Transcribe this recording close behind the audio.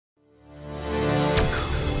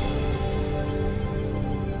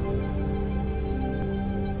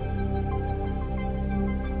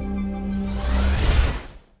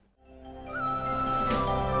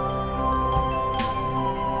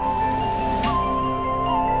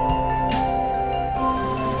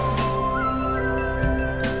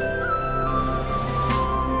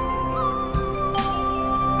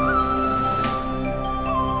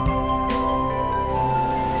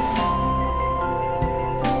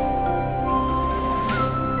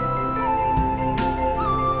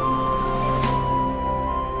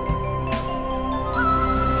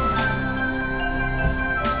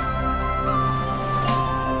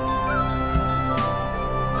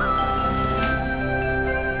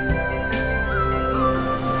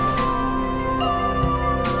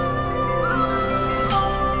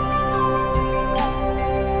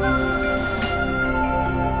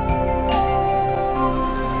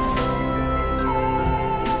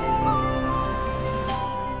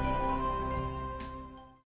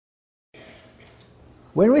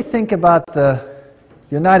When we think about the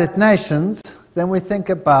United Nations, then we think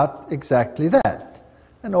about exactly that.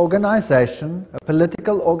 An organization, a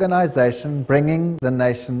political organization bringing the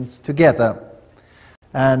nations together.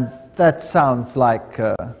 And that sounds like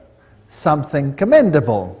something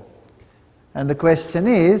commendable. And the question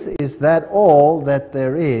is that all that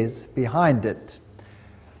there is behind it?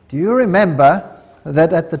 Do you remember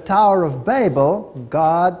that at the Tower of Babel,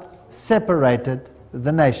 God separated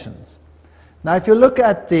the nations? Now, if you look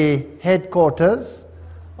at the headquarters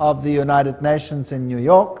of the United Nations in New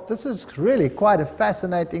York, this is really quite a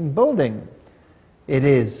fascinating building. It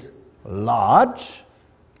is large,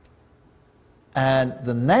 and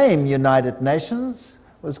the name United Nations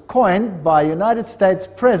was coined by United States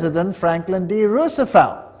President Franklin D.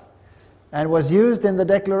 Roosevelt and was used in the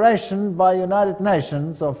Declaration by United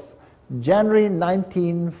Nations of January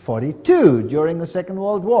 1942 during the Second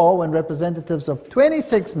World War, when representatives of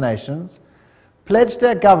 26 nations pledged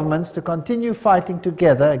their governments to continue fighting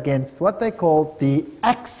together against what they called the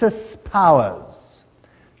Axis powers.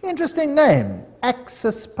 Interesting name,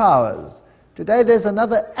 Axis powers. Today there's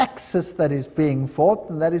another axis that is being fought,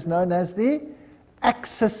 and that is known as the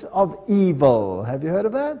axis of evil. Have you heard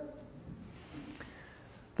of that?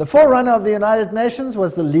 The forerunner of the United Nations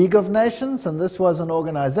was the League of Nations, and this was an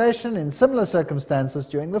organization in similar circumstances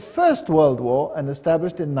during the First World War and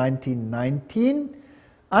established in 1919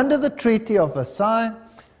 under the Treaty of Versailles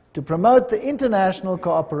to promote the international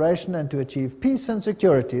cooperation and to achieve peace and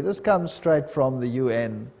security. This comes straight from the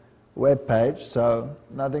UN webpage, so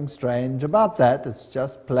nothing strange about that. It's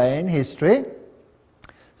just plain history.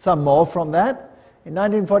 Some more from that. In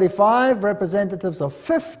 1945, representatives of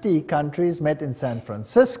 50 countries met in San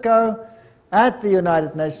Francisco at the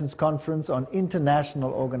United Nations Conference on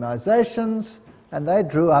International Organizations, and they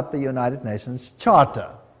drew up a United Nations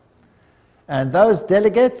Charter. And those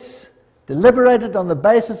delegates deliberated on the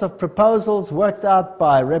basis of proposals worked out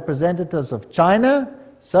by representatives of China,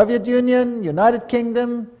 Soviet Union, United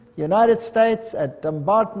Kingdom, United States at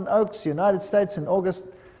Dumbarton Oaks, United States in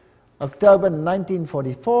October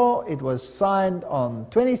 1944. It was signed on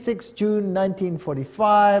 26 June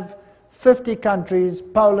 1945. 50 countries.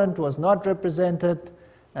 Poland was not represented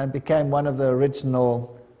and became one of the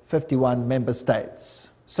original 51 member states.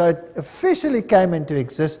 So it officially came into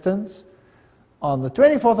existence on the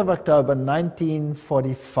 24th of October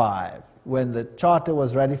 1945, when the Charter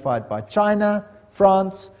was ratified by China,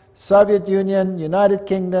 France, Soviet Union, United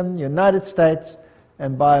Kingdom, United States,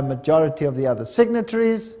 and by a majority of the other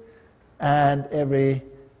signatories. And every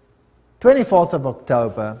 24th of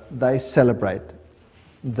October, they celebrate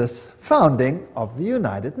this founding of the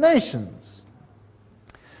United Nations.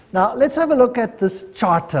 Now, let's have a look at this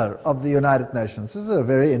Charter of the United Nations. This is a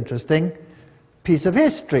very interesting piece of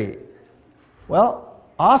history. Well,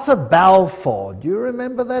 Arthur Balfour, do you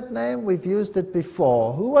remember that name? We've used it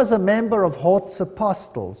before. Who was a member of Hort's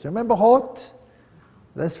Apostles? You remember Hort?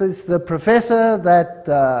 This was the professor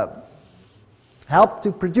that helped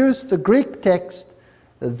to produce the Greek text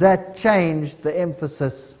that changed the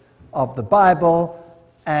emphasis of the Bible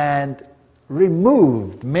and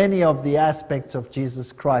removed many of the aspects of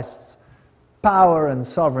Jesus Christ's power and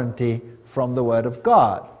sovereignty from the Word of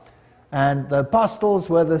God. And the apostles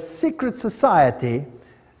were the secret society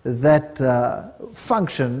that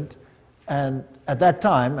functioned and at that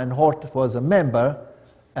time, and Hort was a member,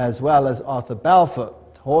 as well as Arthur Balfour.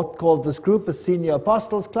 Hort called this group a Senior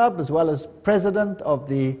Apostles Club, as well as president of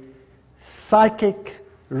the Psychic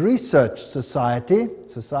Research Society,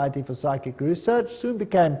 Society for Psychic Research, soon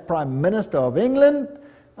became Prime Minister of England,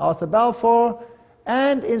 Arthur Balfour,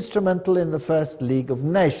 and instrumental in the First League of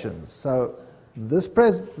Nations. So this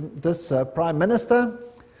Prime Minister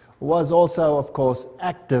was also, of course,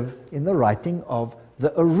 active in the writing of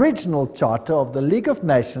the original Charter of the League of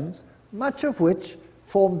Nations, much of which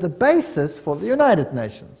formed the basis for the United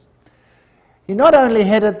Nations. He not only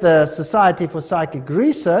headed the Society for Psychic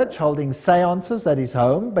Research, holding seances at his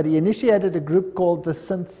home, but he initiated a group called the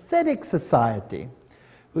Synthetic Society,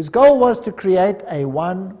 whose goal was to create a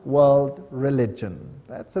one-world religion.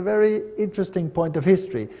 That's a very interesting point of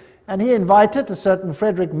history. And he invited a certain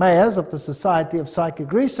Frederick Mayers of the Society of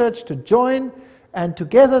Psychic Research to join, and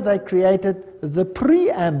together they created the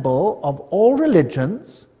preamble of all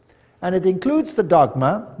religions, and it includes the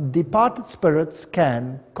dogma, departed spirits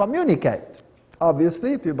can communicate.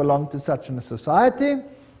 Obviously, if you belong to such a society,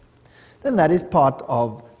 then that is part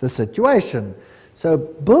of the situation. So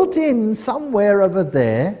built in somewhere over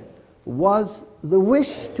there was the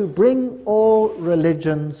wish to bring all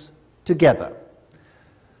religions together.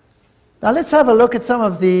 Now let's have a look at some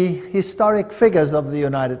of the historic figures of the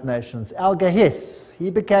United Nations. Alger Hiss,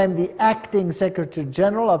 he became the acting Secretary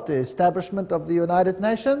General of the establishment of the United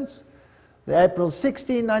Nations. The April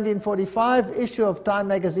 16, 1945 issue of Time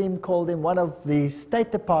magazine called him one of the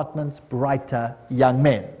State Department's brighter young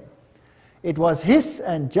men. It was Hiss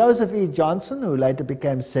and Joseph E. Johnson who later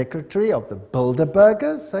became Secretary of the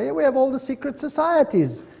Bilderbergers. So here we have all the secret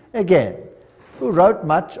societies again, who wrote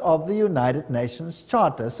much of the United Nations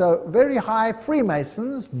Charter. So very high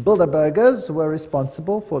Freemasons, Bilderbergers, were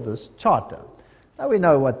responsible for this charter. Now we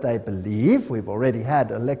know what they believe. We've already had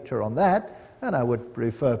a lecture on that, and I would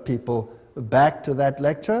refer people back to that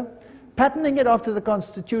lecture. Patterning it after the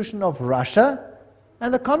Constitution of Russia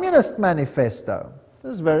and the Communist Manifesto.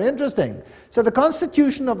 This is very interesting. So the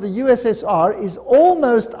Constitution of the USSR is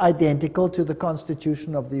almost identical to the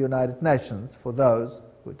Constitution of the United Nations, for those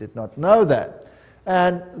who did not know that.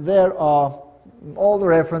 And there are all the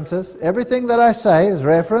references. Everything that I say is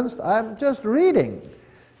referenced. I'm just reading.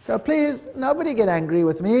 So please, nobody get angry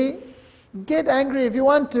with me. Get angry if you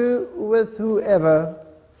want to with whoever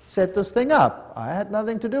set this thing up. I had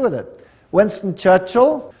nothing to do with it. Winston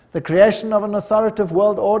Churchill, the creation of an authoritative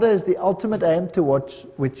world order is the ultimate aim towards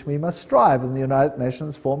which we must strive, and the United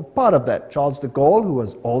Nations formed part of that. Charles de Gaulle, who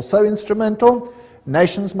was also instrumental,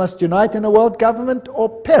 nations must unite in a world government or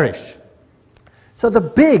perish. So the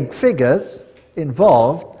big figures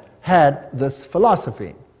involved had this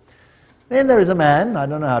philosophy. Then there is a man, I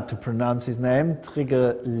don't know how to pronounce his name,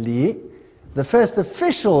 Trygve Lie. The first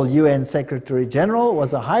official UN Secretary General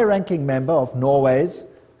was a high-ranking member of Norway's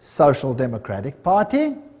Social Democratic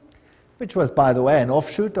Party, which was, by the way, an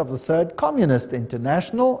offshoot of the Third Communist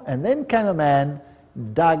International. And then came a man,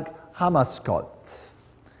 Dag Hammarskjöld.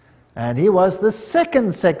 And he was the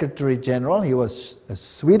second Secretary General. He was a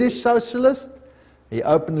Swedish socialist. He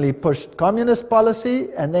openly pushed communist policy.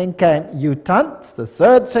 And then came U Thant, the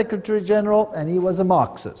third Secretary General, and he was a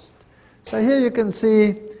Marxist. So here you can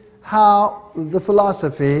see how the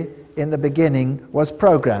philosophy in the beginning was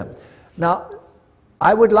programmed. Now,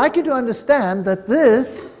 I would like you to understand that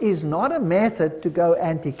this is not a method to go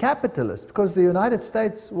anti-capitalist, because the United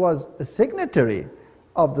States was a signatory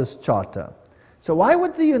of this charter. So why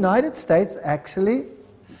would the United States actually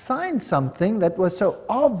sign something that was so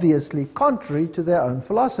obviously contrary to their own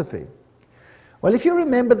philosophy? Well, if you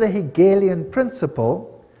remember the Hegelian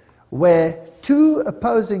principle, where two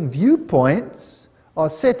opposing viewpoints are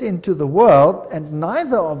set into the world, and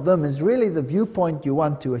neither of them is really the viewpoint you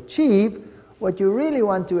want to achieve, what you really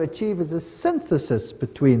want to achieve is a synthesis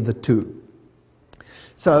between the two.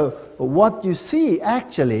 So what you see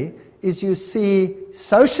actually is you see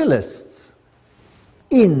socialists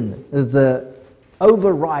in the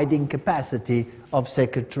overriding capacity of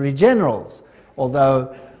Secretary Generals,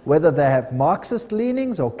 although whether they have Marxist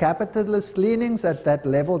leanings or capitalist leanings at that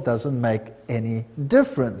level doesn't make any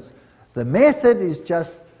difference. The method is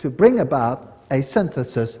just to bring about a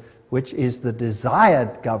synthesis, which is the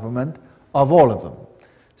desired government of all of them.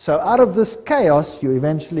 So out of this chaos, you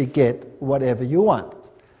eventually get whatever you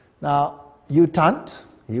want. Now, U Thant,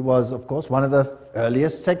 he was, of course, one of the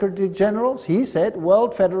earliest Secretary Generals. He said,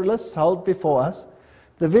 "World Federalists hold before us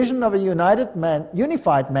the vision of a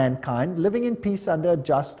unified mankind living in peace under a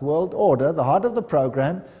just world order. The heart of the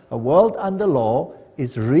program, a world under law,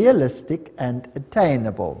 is realistic and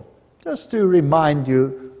attainable." Just to remind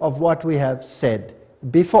you of what we have said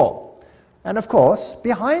before. And of course,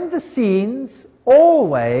 behind the scenes,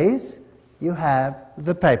 always, you have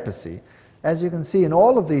the papacy. As you can see in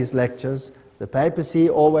all of these lectures, the papacy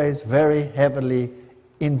always very heavily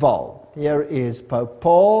involved. Here is Pope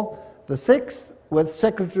Paul VI with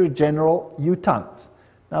Secretary General U Thant.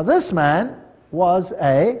 Now this man was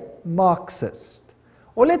a Marxist.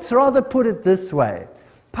 Or let's rather put it this way.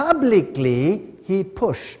 Publicly, he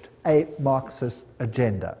pushed a Marxist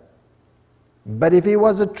agenda. But if he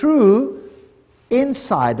was a true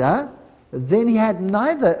insider, then he had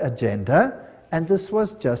neither agenda, and this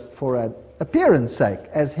was just for an appearance sake,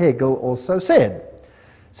 as Hegel also said.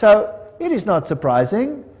 So it is not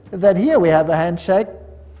surprising that here we have a handshake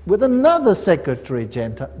with another Secretary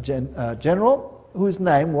General whose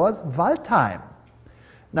name was Waldheim.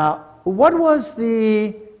 Now, what was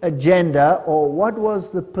the agenda, or what was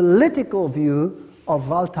the political view of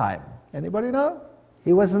Waldheim? Anybody know?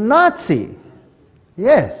 He was a Nazi.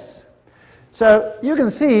 Yes. So you can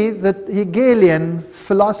see the Hegelian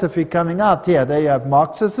philosophy coming out here. There you have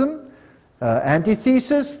Marxism,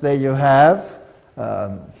 antithesis. There you have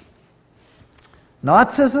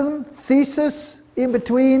Nazism, thesis, in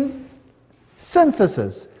between,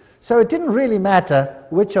 synthesis. So it didn't really matter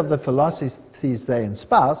which of the philosophies they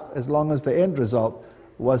espoused, as long as the end result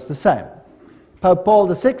was the same. Pope Paul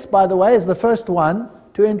VI, by the way, is the first one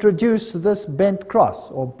to introduce this bent cross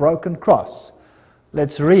or broken cross.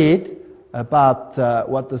 Let's read about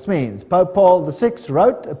what this means. Pope Paul VI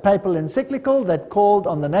wrote a papal encyclical that called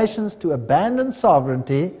on the nations to abandon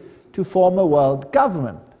sovereignty to form a world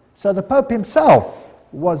government. So the Pope himself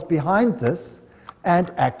was behind this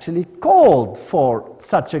and actually called for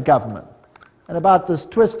such a government. And about this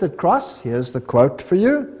twisted cross, here's the quote for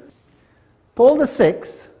you. Paul VI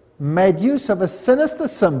made use of a sinister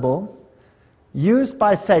symbol used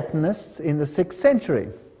by Satanists in the 6th century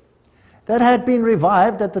that had been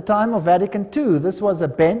revived at the time of Vatican II. This was a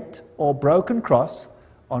bent or broken cross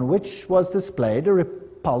on which was displayed a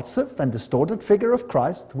repulsive and distorted figure of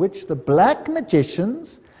Christ, which the black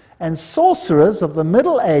magicians and sorcerers of the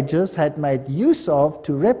Middle Ages had made use of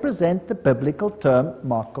to represent the biblical term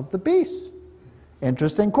mark of the beast.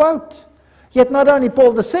 Interesting quote. Yet not only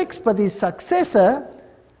Paul VI, but his successor,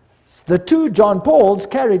 the two John Pauls,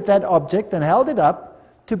 carried that object and held it up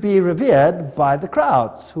to be revered by the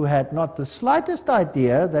crowds, who had not the slightest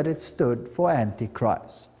idea that it stood for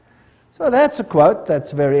Antichrist. So that's a quote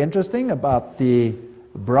that's very interesting about the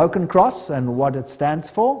broken cross and what it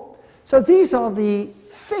stands for. So these are the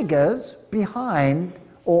figures behind,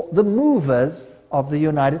 or the movers of the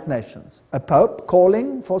United Nations. A pope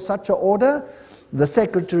calling for such an order, the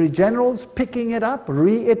Secretary Generals picking it up,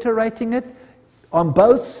 reiterating it on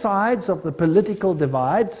both sides of the political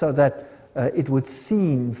divide so that it would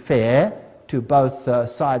seem fair to both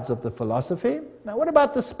sides of the philosophy. Now, what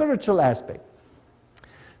about the spiritual aspect?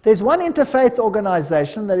 There's one interfaith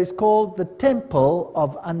organization that is called the Temple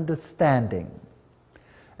of Understanding.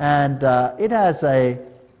 And it has a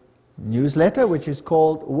newsletter which is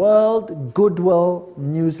called World Goodwill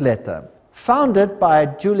Newsletter. Founded by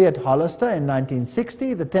Juliet Hollister in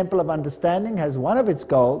 1960, the Temple of Understanding has one of its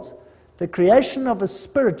goals, the creation of a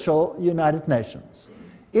spiritual United Nations,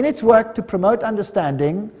 in its work to promote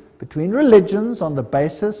understanding between religions on the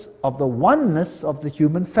basis of the oneness of the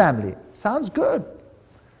human family. Sounds good.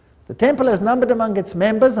 The Temple has numbered among its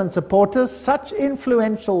members and supporters such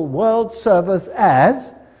influential world servers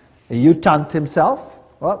as Utant himself.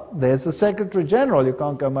 Well, there's the Secretary General. You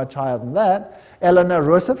can't go much higher than that. Eleanor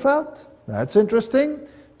Roosevelt. That's interesting.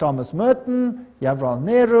 Thomas Merton, Jawaharlal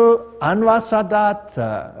Nehru, Anwar Sadat,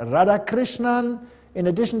 Radhakrishnan, in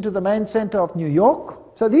addition to the main center of New York.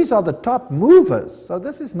 So these are the top movers. So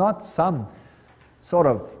this is not some sort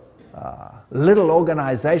of little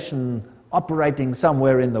organization operating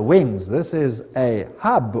somewhere in the wings. This is a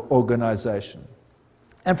hub organization.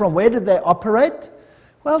 And from where did they operate?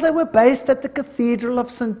 Well, they were based at the Cathedral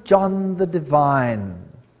of St. John the Divine.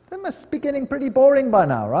 That must be getting pretty boring by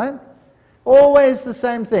now, right? Always the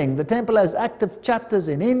same thing. The temple has active chapters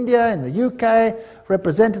in India, in the UK,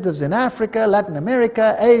 representatives in Africa, Latin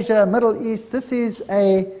America, Asia, Middle East. This is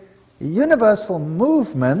a universal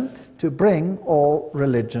movement to bring all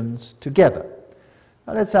religions together.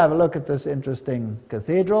 Now let's have a look at this interesting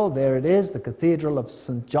cathedral. There it is, the Cathedral of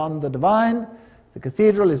St. John the Divine. The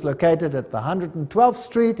cathedral is located at the 112th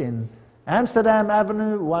Street in Amsterdam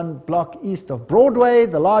Avenue, 1 block east of Broadway,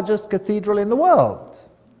 the largest cathedral in the world.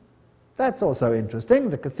 That's also interesting.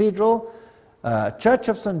 The Cathedral Church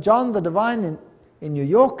of St. John the Divine in New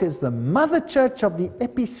York is the mother church of the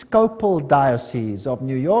Episcopal Diocese of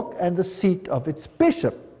New York and the seat of its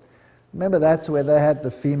bishop. Remember, that's where they had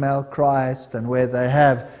the female Christ and where they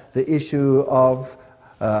have the issue of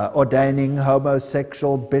ordaining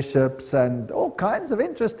homosexual bishops, and all kinds of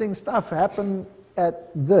interesting stuff happen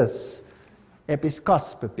at this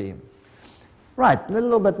episcopacy. Right, a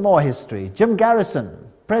little bit more history. Jim Garrison,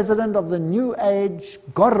 president of the New Age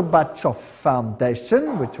Gorbachev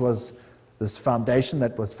Foundation, which was this foundation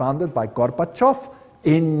that was founded by Gorbachev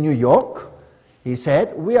in New York. He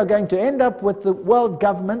said, we are going to end up with the world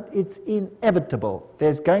government. It's inevitable.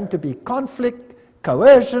 There's going to be conflict,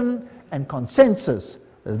 coercion, and consensus.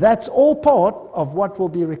 That's all part of what will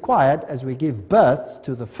be required as we give birth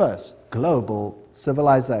to the first global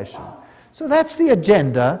civilization. So that's the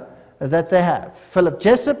agenda that they have. Philip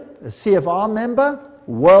Jessup, a CFR member,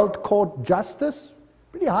 World Court Justice,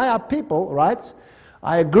 pretty high up people, writes,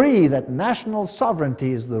 I agree that national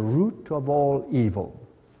sovereignty is the root of all evil.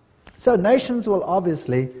 So nations will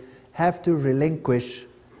obviously have to relinquish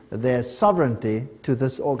their sovereignty to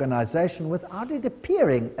this organization without it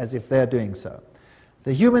appearing as if they're doing so.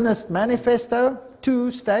 The Humanist Manifesto, 2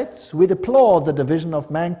 states, we deplore the division of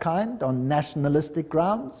mankind on nationalistic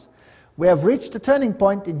grounds. We have reached a turning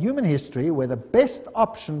point in human history where the best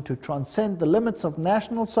option to transcend the limits of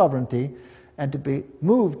national sovereignty and to be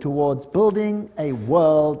moved towards building a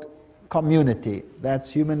world community.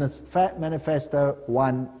 That's Humanist Manifesto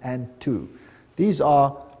 1 and 2. These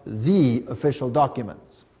are the official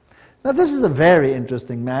documents. Now this is a very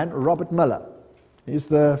interesting man, Robert Mueller. He's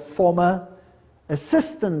the former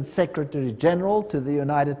Assistant Secretary General to the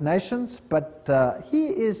United Nations, but he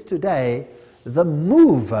is today the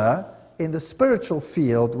mover in the spiritual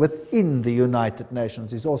field within the United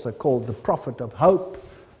Nations. He's also called the Prophet of Hope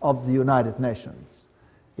of the United Nations.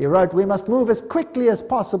 He wrote, "We must move as quickly as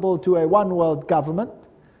possible to a one-world government,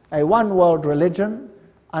 a one-world religion,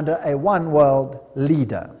 under a one-world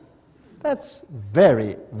leader." That's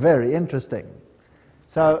very, very interesting.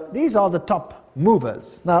 So these are the top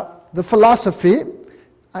movers. Now, the philosophy,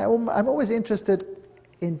 I'm always interested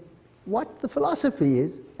in what the philosophy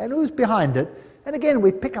is and who's behind it. And again,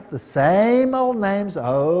 we pick up the same old names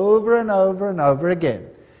over and over and over again.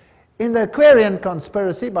 In the Aquarian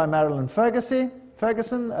Conspiracy by Marilyn Ferguson,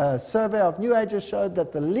 a survey of New Agers showed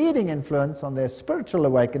that the leading influence on their spiritual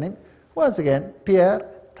awakening was, again, Pierre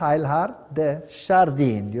Teilhard de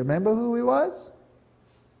Chardin. Do you remember who he was?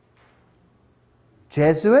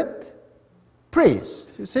 Jesuit priest.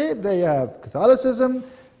 You see, they have Catholicism,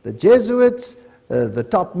 the Jesuits, the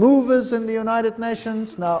top movers in the United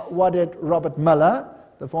Nations. Now, what did Robert Mueller,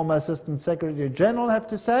 the former Assistant Secretary General, have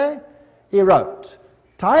to say? He wrote,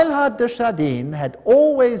 "Teilhard de Chardin had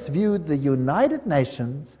always viewed the United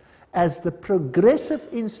Nations as the progressive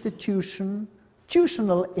institutional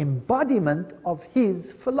embodiment of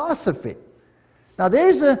his philosophy." Now, there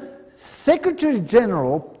is a Secretary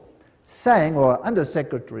General saying, or Under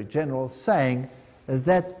Secretary General saying,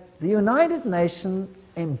 that the United Nations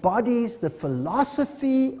embodies the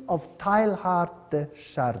philosophy of Teilhard de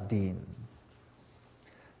Chardin.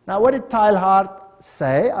 Now, what did Teilhard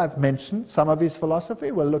say? I've mentioned some of his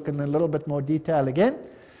philosophy. We'll look in a little bit more detail again.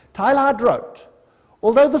 Teilhard wrote,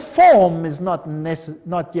 "Although the form is not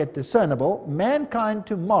yet discernible, mankind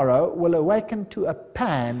tomorrow will awaken to a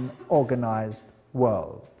pan-organized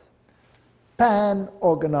world."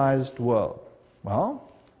 Pan-organized world. Well,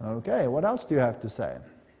 okay, what else do you have to say?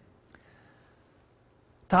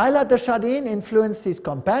 Teilhard de Chardin influenced his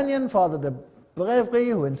companion, Father de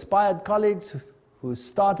Brévry, who inspired colleagues who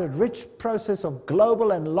started rich process of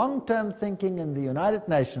global and long-term thinking in the United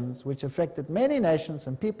Nations, which affected many nations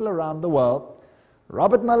and people around the world.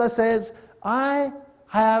 Robert Mueller says, "I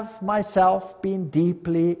have myself been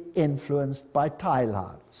deeply influenced by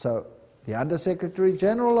Teilhard." So the Under-Secretary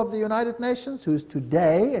General of the United Nations, who's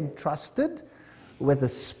today entrusted with the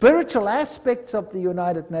spiritual aspects of the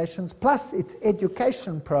United Nations, plus its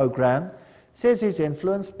education program, says he's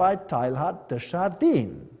influenced by Teilhard de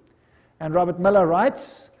Chardin. And Robert Mueller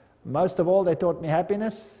writes, "Most of all, they taught me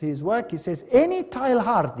happiness." His work, he says, "Any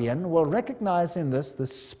Teilhardian will recognize in this the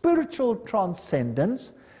spiritual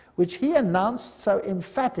transcendence which he announced so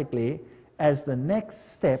emphatically as the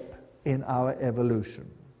next step in our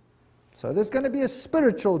evolution." So there's going to be a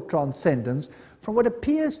spiritual transcendence from what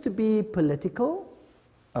appears to be political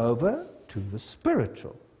over to the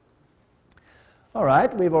spiritual. All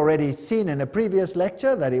right, we've already seen in a previous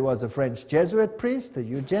lecture that he was a French Jesuit priest, a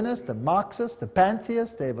eugenist, a Marxist, a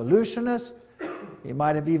pantheist, a evolutionist. He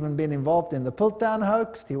might have even been involved in the Piltdown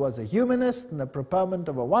hoax. He was a humanist and a proponent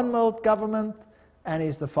of a one-world government, and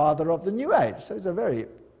he's the father of the New Age. So he's a very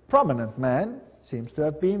prominent man, seems to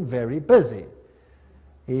have been very busy.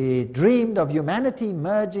 He dreamed of humanity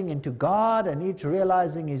merging into God and each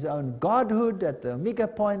realizing his own godhood at the Omega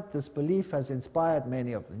point. This belief has inspired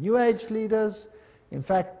many of the New Age leaders. In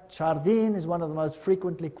fact, Chardin is one of the most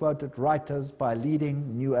frequently quoted writers by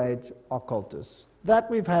leading New Age occultists. That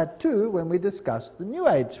we've had too when we discussed the New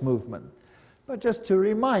Age movement. But just to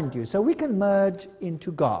remind you, so we can merge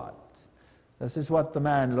into God. This is what the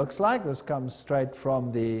man looks like. This comes straight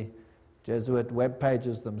from the Jesuit web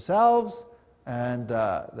pages themselves. And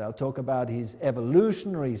they'll talk about his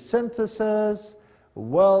evolutionary synthesis, a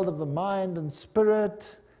world of the mind and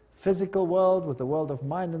spirit, physical world with the world of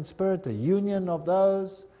mind and spirit, a union of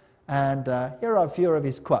those. And here are a few of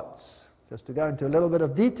his quotes. Just to go into a little bit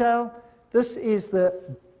of detail, this is the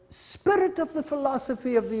spirit of the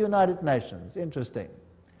philosophy of the United Nations. Interesting.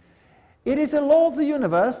 "It is a law of the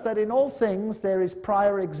universe that in all things there is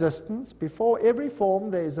prior existence. Before every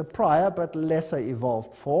form there is a prior but lesser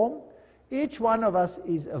evolved form. Each one of us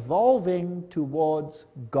is evolving towards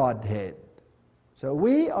Godhead." So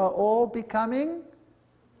we are all becoming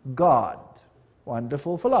God.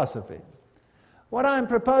 Wonderful philosophy. What I'm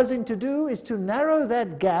proposing to do is to narrow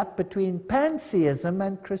that gap between pantheism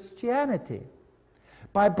and Christianity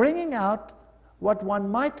by bringing out what one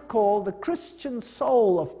might call the Christian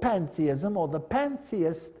soul of pantheism, or the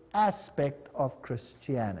pantheist aspect of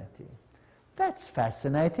Christianity. That's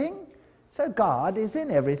fascinating. So God is in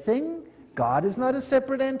everything. God is not a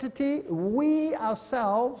separate entity. We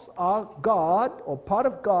ourselves are God, or part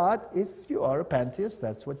of God. If you are a pantheist,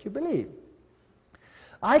 that's what you believe.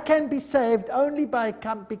 I can be saved only by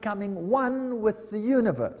becoming one with the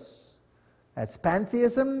universe. That's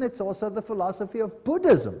pantheism. It's also the philosophy of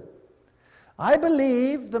Buddhism. I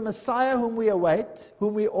believe the Messiah whom we await,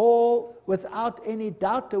 whom we all without any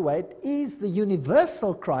doubt await, is the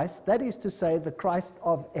universal Christ, that is to say, the Christ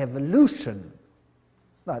of evolution.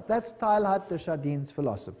 Right, that's Teilhard de Chardin's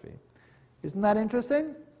philosophy. Isn't that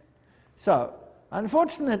interesting? So,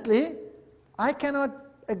 unfortunately, I cannot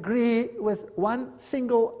agree with one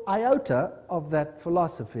single iota of that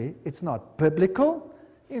philosophy. It's not biblical.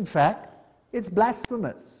 In fact, it's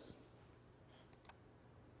blasphemous.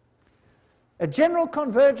 A general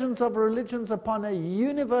convergence of religions upon a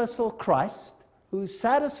universal Christ who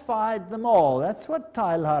satisfied them all. That's what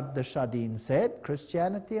Teilhard de Chardin said,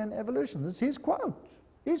 Christianity and evolution. This is his quote.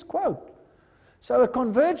 His quote. So a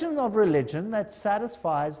convergence of religion that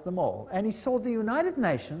satisfies them all. And he saw the United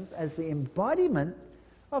Nations as the embodiment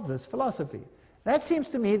of this philosophy. That seems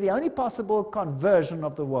to me the only possible conversion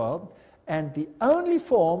of the world and the only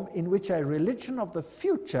form in which a religion of the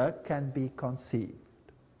future can be conceived.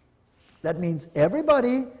 That means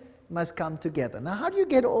everybody must come together. Now, how do you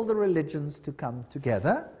get all the religions to come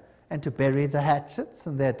together and to bury the hatchets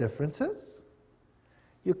and their differences?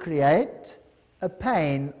 You create a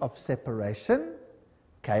pain of separation,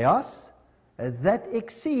 chaos, that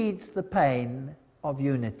exceeds the pain of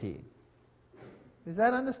unity. Is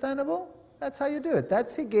that understandable? That's how you do it.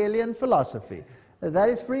 That's Hegelian philosophy. That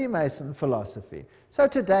is Freemason philosophy. So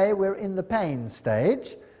today we're in the pain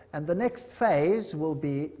stage, and the next phase will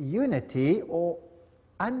be unity or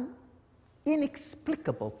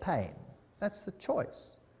inexplicable pain. That's the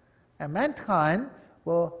choice. And mankind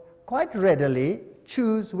will quite readily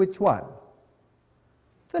choose which one?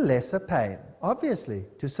 The lesser pain, obviously,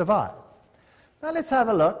 to survive. Now let's have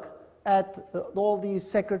a look at all these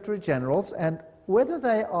secretary generals and whether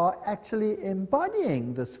they are actually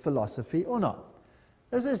embodying this philosophy or not.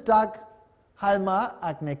 This is Dag Hjalmar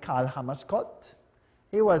Agne Carl Hammarskjöld.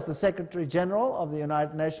 He was the Secretary General of the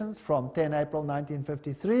United Nations from 10 April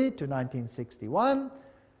 1953 to 1961.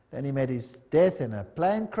 Then he met his death in a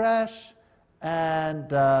plane crash,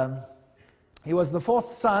 and he was the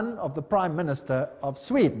fourth son of the Prime Minister of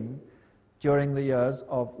Sweden during the years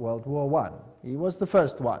of World War I. He was the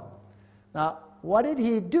first one. Now, what did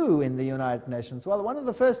he do in the United Nations? Well, one of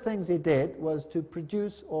the first things he did was to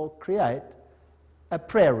produce or create a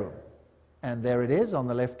prayer room. And there it is on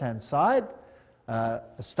the left-hand side. A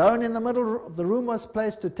stone in the middle of the room was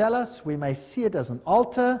placed to tell us we may see it as an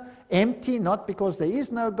altar, empty, not because there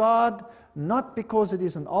is no God, not because it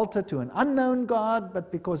is an altar to an unknown God,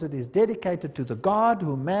 but because it is dedicated to the God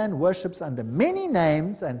whom man worships under many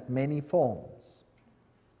names and many forms.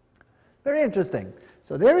 Very interesting.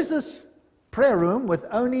 So there is this prayer room with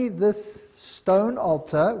only this stone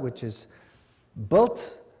altar, which is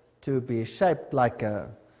built to be shaped like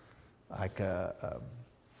a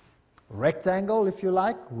rectangle, if you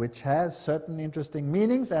like, which has certain interesting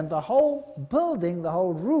meanings, and the whole building, the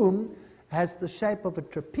whole room, has the shape of a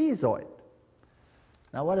trapezoid.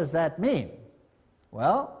 Now, what does that mean?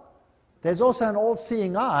 Well, there's also an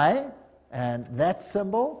all-seeing eye, and that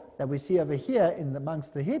symbol that we see over here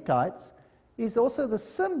amongst the Hittites is also the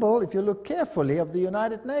symbol, if you look carefully, of the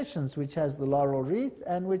United Nations, which has the laurel wreath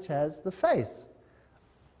and which has the face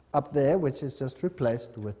up there, which is just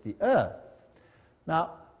replaced with the earth.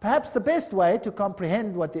 Now, perhaps the best way to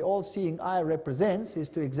comprehend what the all-seeing eye represents is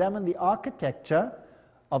to examine the architecture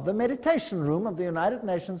of the meditation room of the United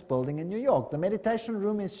Nations building in New York. The meditation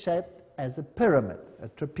room is shaped as a pyramid, a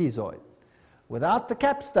trapezoid. Without the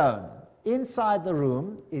capstone, inside the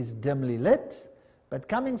room is dimly lit, but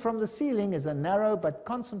coming from the ceiling is a narrow but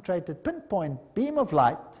concentrated pinpoint beam of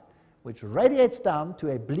light which radiates down to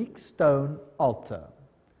a bleak stone altar.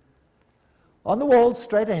 On the wall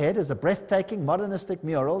straight ahead is a breathtaking modernistic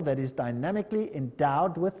mural that is dynamically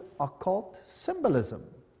endowed with occult symbolism,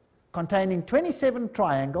 containing 27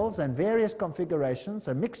 triangles and various configurations,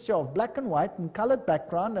 a mixture of black and white and colored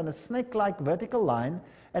background and a snake-like vertical line.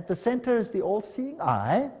 At the center is the all-seeing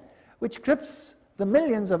eye, which grips the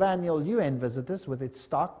millions of annual UN visitors with its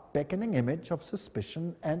stark beckoning image of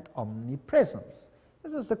suspicion and omnipresence.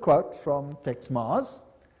 This is the quote from Tex Mars.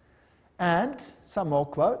 And some more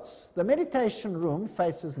quotes. The meditation room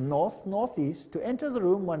faces north-northeast. To enter the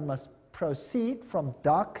room, one must proceed from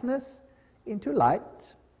darkness into light.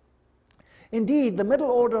 Indeed, the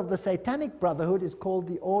middle order of the Satanic Brotherhood is called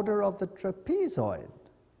the Order of the Trapezoid.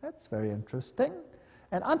 That's very interesting.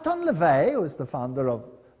 And Anton LaVey, who is the founder of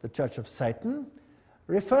the Church of Satan,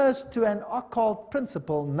 refers to an occult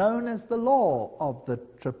principle known as the law of the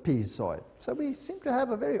trapezoid. So we seem to have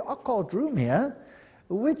a very occult room here,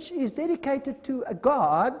 which is dedicated to a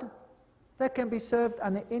god that can be served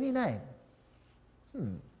under any name.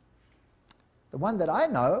 The one that I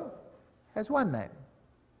know has one name.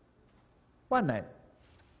 One name.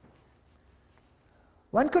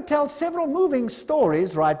 One could tell several moving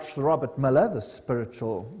stories, writes Robert Miller, the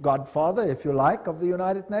spiritual godfather, if you like, of the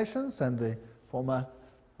United Nations and the former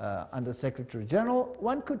Under-Secretary General.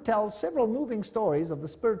 One could tell several moving stories of the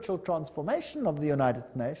spiritual transformation of the United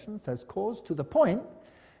Nations has caused to the point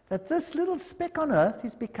that this little speck on earth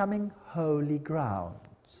is becoming holy ground.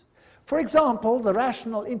 For example, the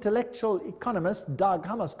rational intellectual economist Dag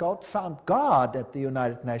Hammarskjöld found God at the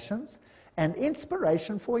United Nations and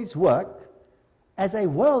inspiration for his work as a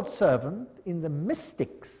world servant in the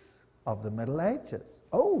mystics of the Middle Ages.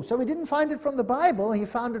 Oh, so he didn't find it from the Bible, he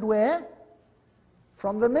found it where?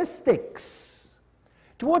 From the mystics.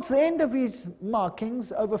 Towards the end of his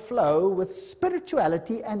markings overflow with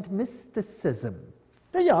spirituality and mysticism.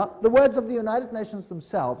 There you are, the words of the United Nations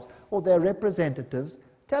themselves, or their representatives,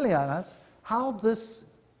 telling us how this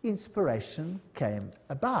inspiration came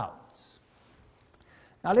about.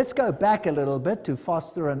 Now let's go back a little bit to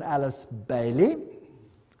Foster and Alice Bailey.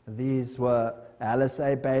 These were Alice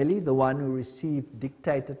A. Bailey, the one who received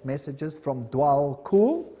dictated messages from Dwal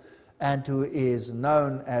Kul, and who is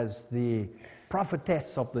known as the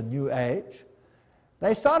prophetess of the New Age.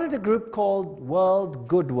 They started a group called World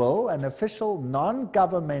Goodwill, an official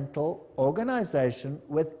non-governmental organization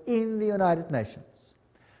within the United Nations.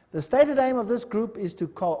 The stated aim of this group is to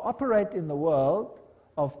cooperate in the world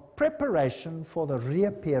of preparation for the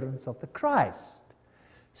reappearance of the Christ.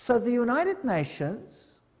 So the United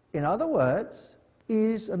Nations, in other words,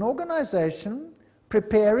 is an organization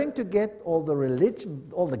preparing to get all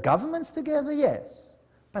the governments together, yes.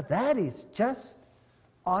 But that is just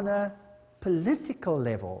on a political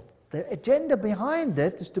level. The agenda behind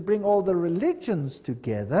it is to bring all the religions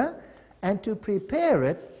together and to prepare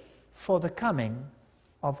it for the coming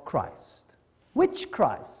of Christ. Which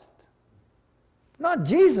Christ? Not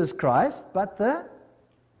Jesus Christ, but the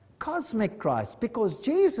cosmic Christ, because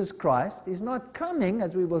Jesus Christ is not coming,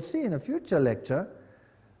 as we will see in a future lecture,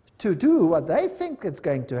 to do what they think is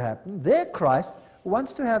going to happen. Their Christ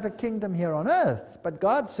wants to have a kingdom here on earth, but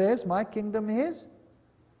God says, my kingdom is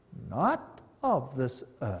not of this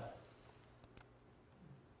earth.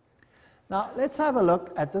 Now, let's have a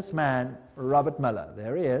look at this man, Robert Miller.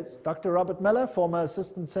 There he is, Dr. Robert Miller, former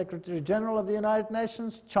Assistant Secretary General of the United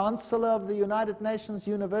Nations, Chancellor of the United Nations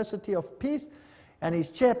University of Peace, and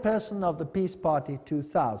he's chairperson of the Peace Party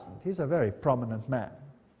 2000. He's a very prominent man.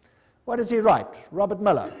 What does he write? Robert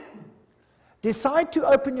Miller. Decide to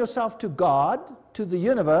open yourself to God, to the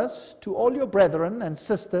universe, to all your brethren and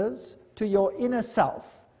sisters, to your inner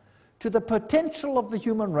self, to the potential of the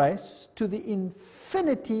human race, to the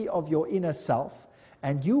infinity of your inner self,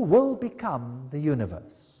 and you will become the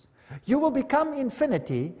universe. You will become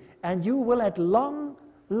infinity, and you will at long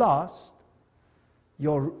last,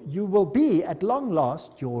 you will be at long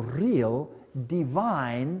last your real,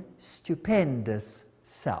 divine, stupendous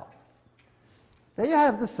self. There you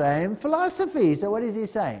have the same philosophy. So what is he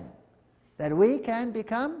saying? That we can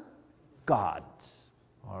become gods.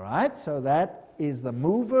 All right, so that is the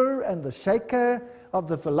mover and the shaker of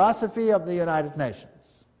the philosophy of the United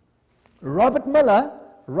Nations. Robert Miller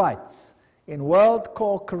writes in World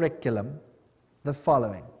Core Curriculum the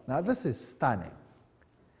following. Now this is stunning.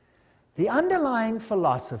 The underlying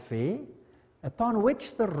philosophy upon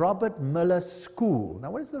which the Robert Miller School,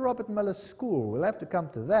 now what is the Robert Miller School? We'll have to come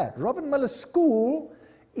to that. Robert Miller School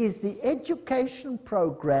is the education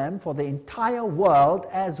program for the entire world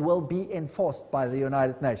as will be enforced by the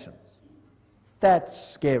United Nations. That's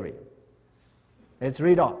scary. Let's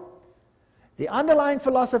read on. The underlying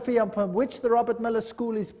philosophy upon which the Robert Miller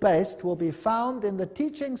School is based will be found in the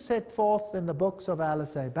teachings set forth in the books of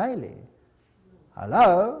Alice A. Bailey.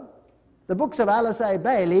 Hello? The books of Alice A.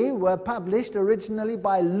 Bailey were published originally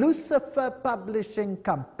by Lucifer Publishing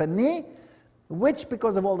Company, which,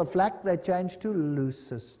 because of all the flack, they changed to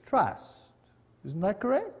Lucis Trust. Isn't that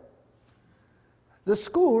correct? The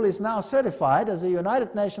school is now certified as a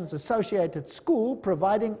United Nations associated school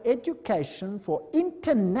providing education for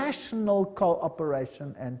international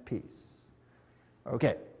cooperation and peace.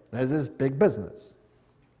 Okay, this is big business.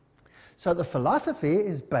 So the philosophy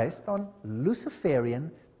is based on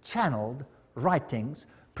Luciferian channeled writings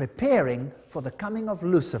preparing for the coming of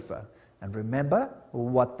Lucifer. And remember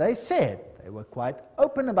what they said. They were quite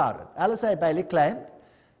open about it. Alice A. Bailey claimed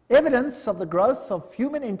evidence of the growth of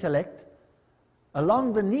human intellect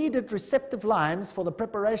along the needed receptive lines for the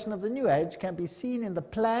preparation of the New Age can be seen in the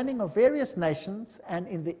planning of various nations and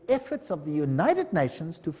in the efforts of the United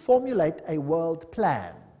Nations to formulate a world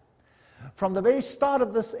plan. From the very start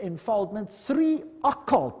of this unfoldment, 3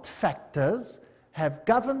 occult factors have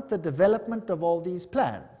governed the development of all these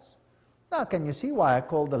plans. Now, can you see why I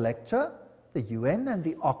call the lecture the UN and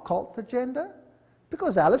the occult agenda?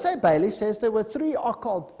 Because Alice A. Bailey says there were 3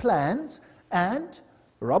 occult plans, and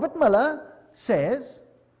Robert Miller says,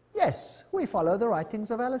 yes, we follow the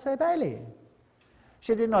writings of Alice A. Bailey.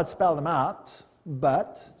 She did not spell them out,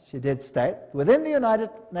 but she did state, within the United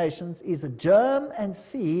Nations is a germ and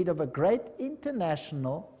seed of a great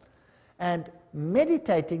international and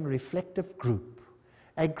meditating reflective group,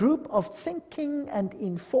 a group of thinking and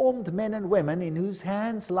informed men and women in whose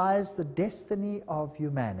hands lies the destiny of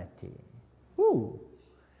humanity. Ooh.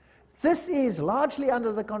 This is largely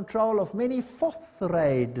under the control of many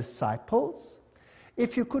fourth-ray disciples,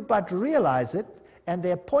 if you could but realize it, and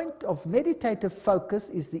their point of meditative focus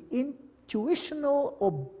is the intuitional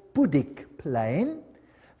or Buddhic plane,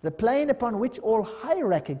 the plane upon which all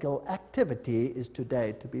hierarchical activity is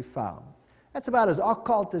today to be found. That's about as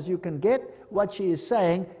occult as you can get. What she is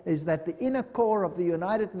saying is that the inner core of the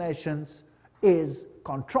United Nations is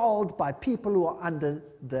controlled by people who are under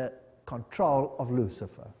the control of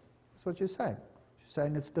Lucifer. That's what she's saying. She's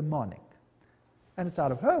saying it's demonic. And it's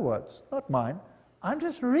out of her words, not mine. I'm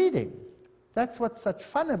just reading. That's what's such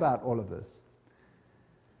fun about all of this.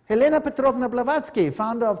 Helena Petrovna Blavatsky,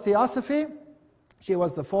 founder of Theosophy. She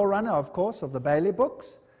was the forerunner, of course, of the Bailey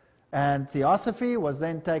books. And Theosophy was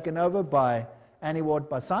then taken over by Annie Ward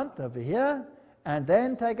Basant over here, and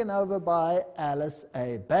then taken over by Alice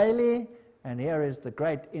A. Bailey. And here is the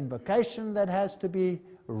great invocation that has to be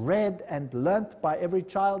read and learnt by every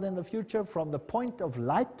child in the future. From the point of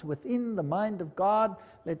light within the mind of God,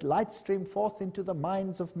 let light stream forth into the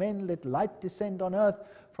minds of men, let light descend on earth.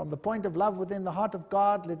 From the point of love within the heart of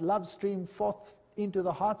God, let love stream forth into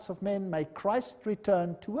the hearts of men. May Christ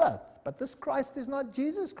return to earth. But this Christ is not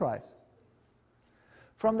Jesus Christ.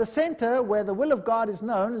 From the center where the will of God is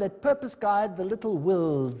known, let purpose guide the little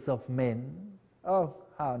wills of men. Oh,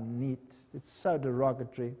 how neat. It's so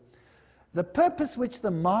derogatory. The purpose which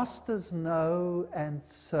the masters know and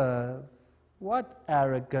serve. What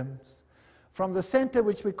arrogance. From the center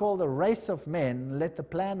which we call the race of men, let the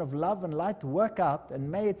plan of love and light work out, and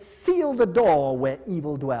may it seal the door where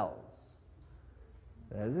evil dwells.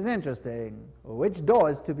 This is interesting. Which door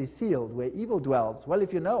is to be sealed where evil dwells? Well,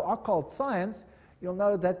 if you know occult science, you'll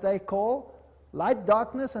know that they call light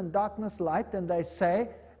darkness and darkness light, and they say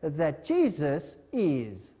that Jesus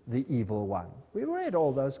is the evil one. We read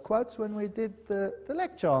all those quotes when we did the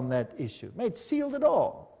lecture on that issue. May it seal the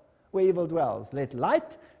door where evil dwells. Let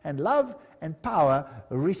light and love and power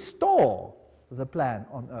restore the plan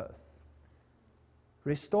on earth.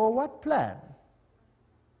 Restore what plan?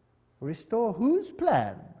 Restore whose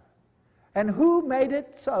plan? And who made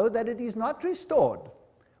it so that it is not restored?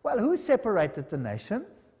 Well, who separated the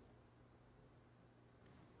nations?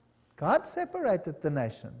 God separated the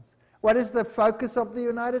nations. What is the focus of the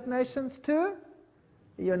United Nations to?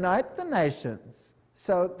 Unite the nations.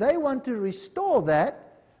 So they want to restore that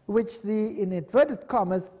which the, in inverted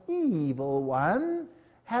commas, evil one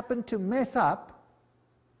happened to mess up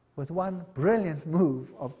with one brilliant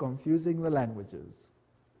move of confusing the languages.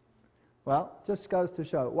 Well, just goes to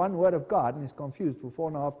show, one word of God and is confused for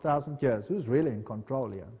 4,500 years. Who's really in control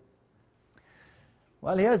here?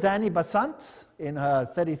 Well, here's Annie Basant in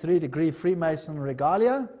her 33-degree Freemason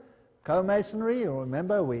regalia. Co-Masonry, you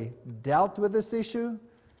remember we dealt with this issue.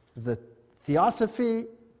 The Theosophy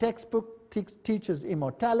textbook teaches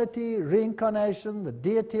immortality, reincarnation, the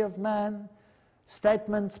deity of man.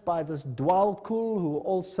 Statements by this Dwal Kul, who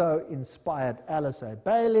also inspired Alice A.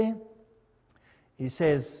 Bailey. He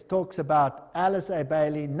says, talks about Alice A.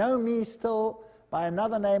 Bailey, know me still by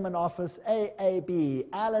another name and office, AAB.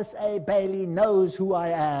 Alice A. Bailey knows who I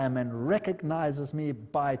am and recognizes me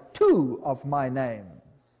by 2 of my names.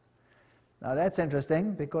 Now that's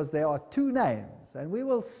interesting because there are 2 names, and we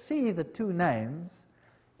will see the 2 names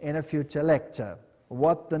in a future lecture,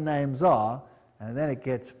 what the names are, and then it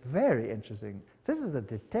gets very interesting. This is a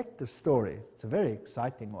detective story. It's a very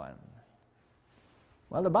exciting one.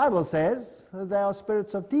 Well, the Bible says that they are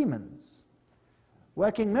spirits of demons,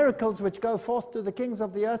 working miracles which go forth to the kings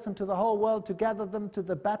of the earth and to the whole world to gather them to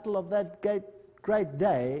the battle of that great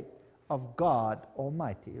day of God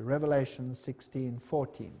Almighty. Revelation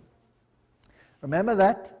 16:14. Remember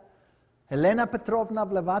that? Helena Petrovna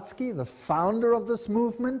Blavatsky, the founder of this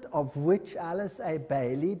movement, of which Alice A.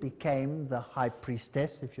 Bailey became the high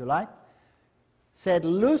priestess, if you like, said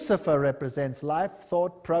Lucifer represents life,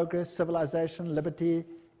 thought, progress, civilization, liberty,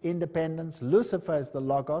 independence. Lucifer is the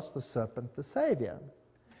Logos, the serpent, the Savior.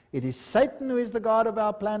 It is Satan who is the God of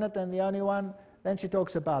our planet and the only one. Then she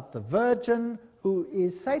talks about the Virgin, who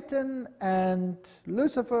is Satan and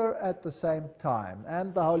Lucifer at the same time,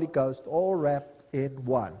 and the Holy Ghost, all wrapped in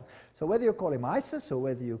one. So whether you call him Isis or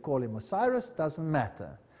whether you call him Osiris, doesn't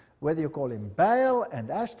matter. Whether you call him Baal and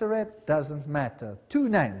Ashtoreth, doesn't matter. Two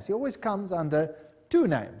names. He always comes under two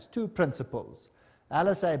names, two principles.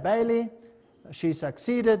 Alice A. Bailey, she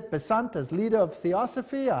succeeded Besant as leader of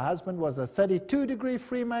Theosophy. Her husband was a 32-degree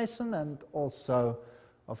Freemason and also,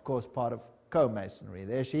 of course, part of co-Masonry.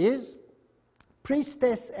 There she is,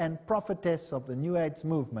 priestess and prophetess of the New Age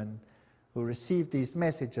movement, who received these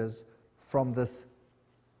messages from this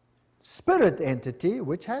spirit entity,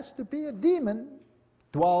 which has to be a demon,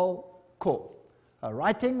 Dwal Kor. Her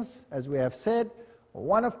writings, as we have said, are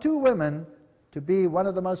one of two women to be one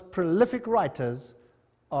of the most prolific writers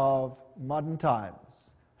of modern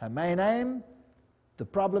times. Her main aim, the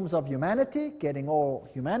problems of humanity, getting all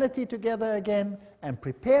humanity together again, and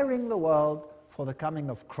preparing the world for the coming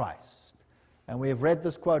of Christ. And we have read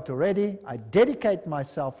this quote already. I dedicate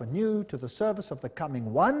myself anew to the service of the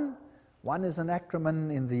coming One. One is an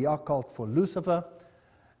acronym in the occult for Lucifer.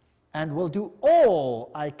 And will do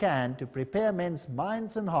all I can to prepare men's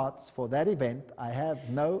minds and hearts for that event. I have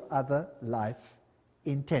no other life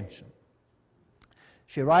intention.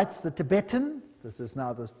 She writes, the Tibetan, this is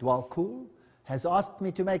now this Dwal Kor, has asked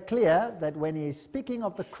me to make clear that when he is speaking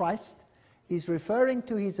of the Christ, he's referring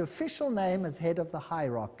to his official name as head of the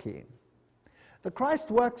hierarchy. The Christ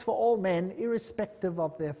works for all men irrespective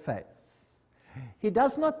of their faith. He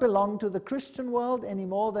does not belong to the Christian world any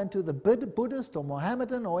more than to the Buddhist or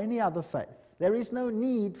Mohammedan or any other faith. There is no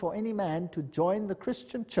need for any man to join the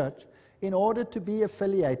Christian church in order to be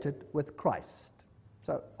affiliated with Christ.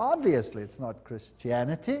 So obviously it's not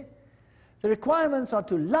Christianity. The requirements are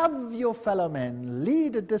to love your fellow men,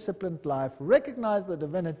 lead a disciplined life, recognize the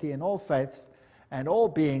divinity in all faiths and all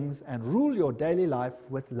beings, and rule your daily life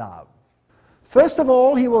with love. First of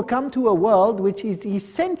all, he will come to a world which is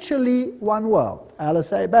essentially one world,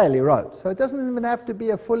 Alice A. Bailey wrote. So it doesn't even have to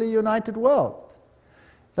be a fully united world.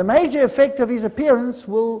 The major effect of his appearance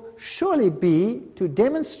will surely be to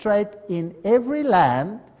demonstrate in every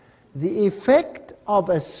land the effect of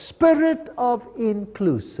a spirit of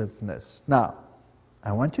inclusiveness. Now,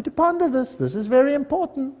 I want you to ponder this. This is very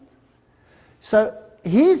important. So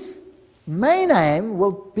his main aim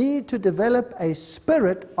will be to develop a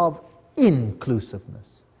spirit of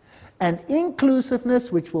inclusiveness. And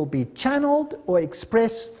inclusiveness which will be channeled or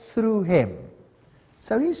expressed through him.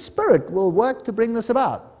 So his spirit will work to bring this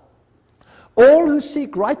about. All who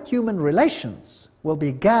seek right human relations will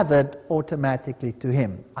be gathered automatically to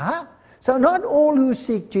him. So not all who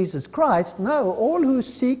seek Jesus Christ, no, all who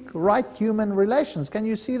seek right human relations. Can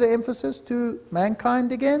you see the emphasis to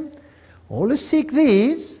mankind again? All who seek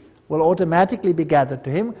these will automatically be gathered to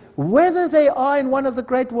him, whether they are in one of the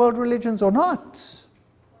great world religions or not.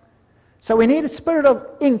 So we need a spirit of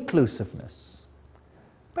inclusiveness.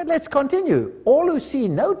 But let's continue. All who see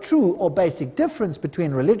no true or basic difference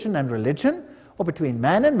between religion and religion, or between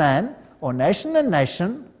man and man, or nation and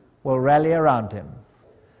nation, will rally around him.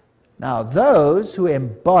 Now, those who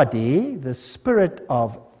embody the spirit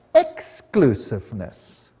of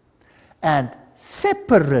exclusiveness and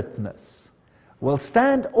separateness will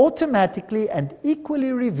stand automatically and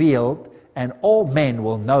equally revealed, and all men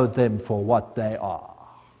will know them for what they are.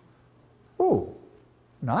 Oh,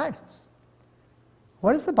 nice.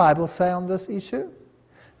 What does the Bible say on this issue?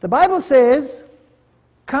 The Bible says,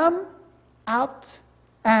 come out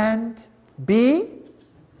and be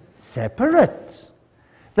separate.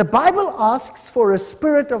 The Bible asks for a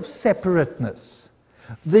spirit of separateness.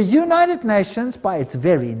 The United Nations, by its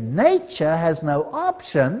very nature, has no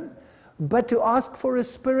option but to ask for a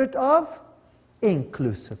spirit of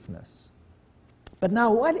inclusiveness. But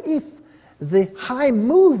now, what if the high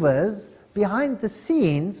movers behind the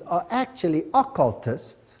scenes are actually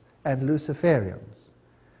occultists and Luciferians?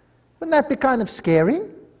 Wouldn't that be kind of scary?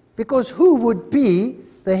 Because who would be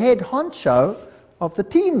the head honcho of the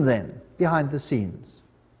team then, behind the scenes?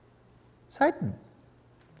 Satan.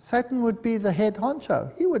 Satan would be the head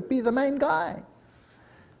honcho. He would be the main guy.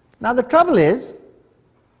 Now the trouble is,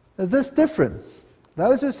 this difference.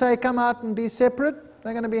 Those who say, come out and be separate,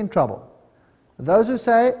 they're going to be in trouble. Those who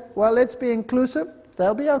say, well, let's be inclusive,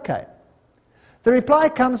 they'll be okay. The reply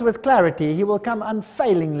comes with clarity. He will come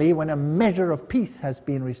unfailingly when a measure of peace has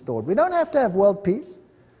been restored. We don't have to have world peace,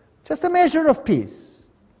 just a measure of peace.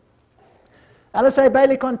 Alice A.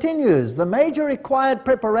 Bailey continues, the major required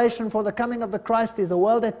preparation for the coming of the Christ is a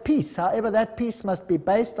world at peace. However, that peace must be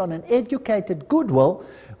based on an educated goodwill,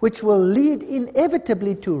 which will lead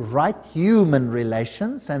inevitably to right human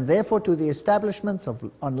relations, and therefore to the establishments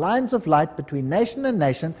on lines of light between nation and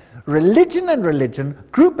nation, religion and religion,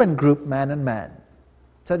 group and group, man and man.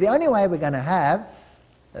 So the only way we're going to have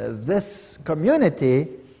this community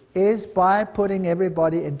is by putting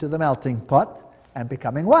everybody into the melting pot and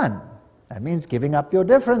becoming one. That means giving up your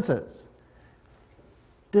differences.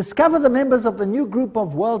 Discover the members of the new group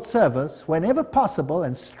of world service whenever possible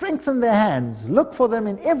and strengthen their hands. Look for them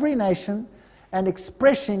in every nation and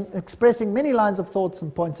expressing many lines of thoughts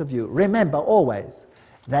and points of view. Remember always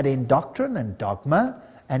that in doctrine and dogma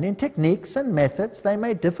and in techniques and methods they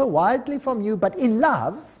may differ widely from you, but in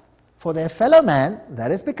love for their fellow man,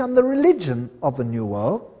 that has become the religion of the new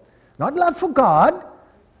world. Not love for God,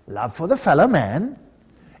 love for the fellow man.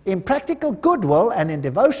 In practical goodwill and in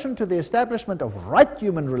devotion to the establishment of right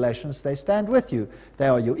human relations, they stand with you. They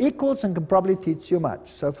are your equals and can probably teach you much.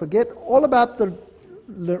 So forget all about the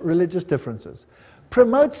religious differences.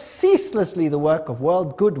 Promote ceaselessly the work of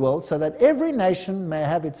world goodwill so that every nation may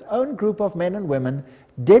have its own group of men and women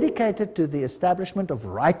dedicated to the establishment of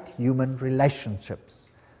right human relationships.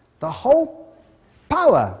 The whole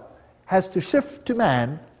power has to shift to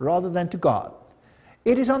man rather than to God.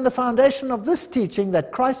 It is on the foundation of this teaching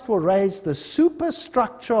that Christ will raise the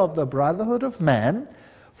superstructure of the brotherhood of man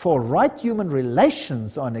for right human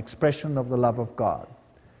relations on expression of the love of God.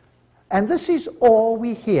 And this is all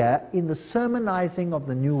we hear in the sermonizing of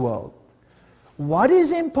the New World. What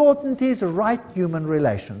is important is right human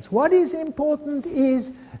relations. What is important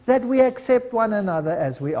is that we accept one another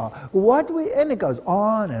as we are. And it goes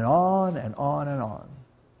on and on and on and on.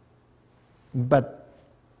 But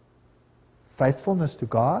faithfulness to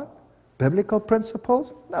God, biblical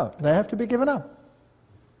principles, no, they have to be given up.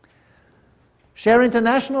 Share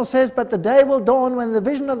International says, but the day will dawn when the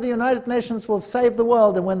vision of the United Nations will save the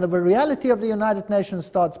world, and when the reality of the United Nations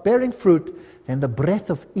starts bearing fruit, then the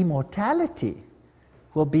breath of immortality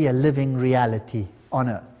will be a living reality on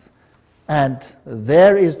earth. And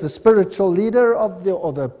there is the spiritual leader of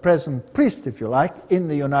or the present priest, if you like, in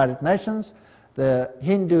the United Nations, the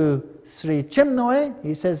Hindu Sri Chinmoy.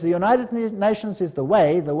 He says the United Nations is the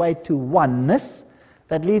way to oneness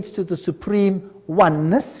that leads to the supreme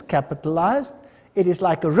oneness, capitalized. It is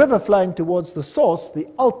like a river flowing towards the source, the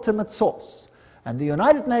ultimate source. And the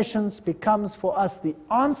United Nations becomes for us the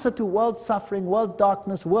answer to world suffering, world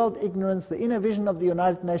darkness, world ignorance. The inner vision of the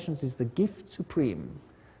United Nations is the gift supreme.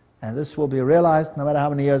 And this will be realized no matter how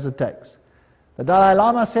many years it takes. The Dalai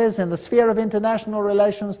Lama says in the sphere of international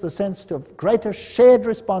relations, the sense of greater shared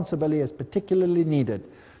responsibility is particularly needed.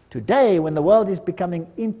 Today, when the world is becoming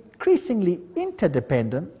increasingly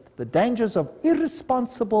interdependent, the dangers of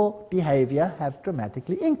irresponsible behavior have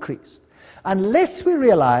dramatically increased. Unless we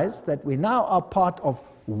realize that we now are part of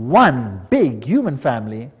one big human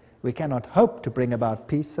family, we cannot hope to bring about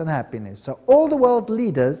peace and happiness. So all the world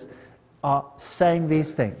leaders are saying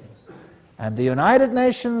these things. And the United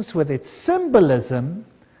Nations, with its symbolism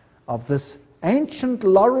of this ancient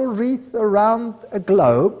laurel wreath around a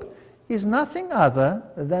globe, is nothing other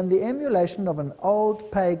than the emulation of an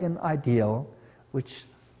old pagan ideal, which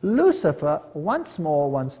Lucifer once more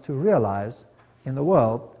wants to realize in the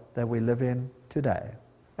world that we live in today.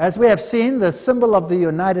 As we have seen, the symbol of the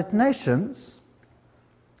United Nations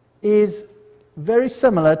is very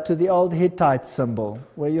similar to the old Hittite symbol,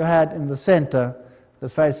 where you had in the center the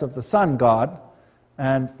face of the sun god,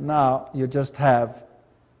 and now you just have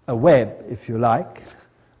a web, if you like,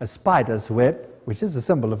 a spider's web, which is a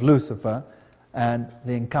symbol of Lucifer, and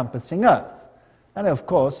the encompassing earth. And of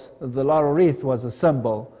course, the laurel wreath was a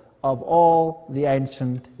symbol of all the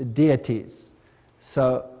ancient deities.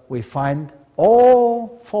 So we find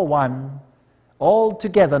all for one, all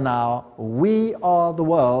together now, we are the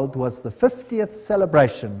world, was the 50th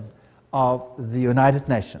celebration of the United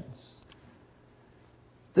Nations.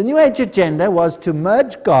 The New Age agenda was to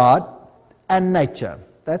merge God and nature.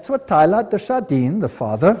 That's what Teilhard de Chardin, the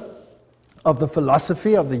father of the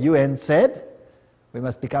philosophy of the UN, said. We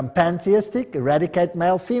must become pantheistic, eradicate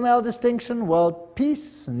male-female distinction, world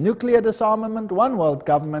peace, nuclear disarmament, one world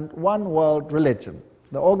government, one world religion.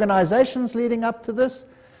 The organizations leading up to this,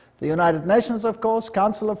 the United Nations, of course,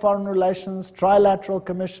 Council of Foreign Relations, Trilateral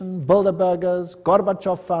Commission, Bilderbergers,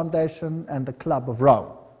 Gorbachev Foundation, and the Club of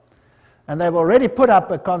Rome. And they've already put up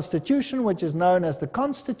a constitution which is known as the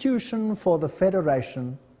Constitution for the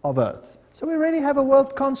Federation of Earth. So we already have a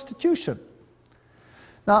world constitution.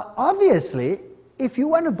 Now, obviously, if you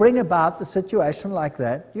want to bring about a situation like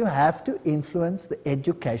that, you have to influence the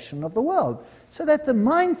education of the world so that the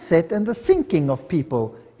mindset and the thinking of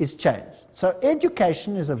people is changed. So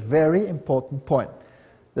education is a very important point.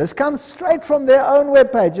 This comes straight from their own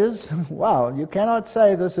web pages. Wow, you cannot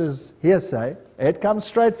say this is hearsay. It comes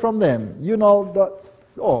straight from them,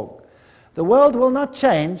 unol.org. The world will not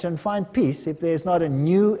change and find peace if there is not a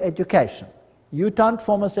new education. Utant,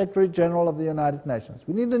 former Secretary General of the United Nations.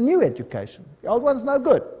 We need a new education. The old one's no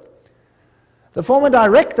good. The former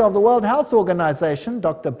director of the World Health Organization,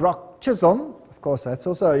 Dr. Brock Chisholm, of course that's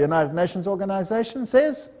also a United Nations organization,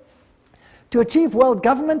 says, to achieve world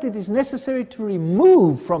government, it is necessary to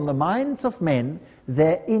remove from the minds of men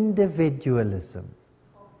their individualism.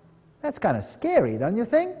 That's kind of scary, don't you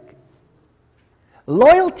think?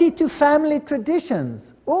 Loyalty to family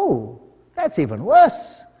traditions. Oh, that's even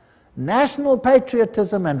worse. National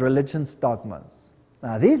patriotism and religion's dogmas.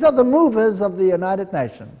 Now, these are the movers of the United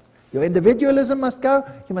Nations. Your individualism must go.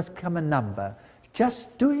 You must become a number.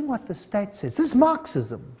 Just doing what the state says. This is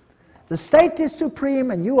Marxism. The state is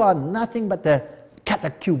supreme and you are nothing but the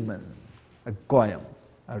catechumen, a goyim,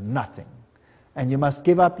 or nothing. And you must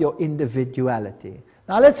give up your individuality.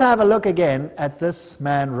 Now let's have a look again at this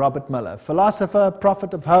man, Robert Miller, philosopher,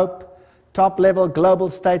 prophet of hope, top-level global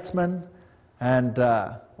statesman, and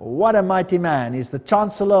what a mighty man. He's the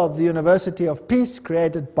Chancellor of the University of Peace,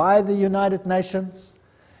 created by the United Nations.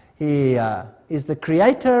 He is the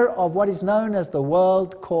creator of what is known as the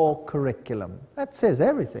World Core Curriculum. That says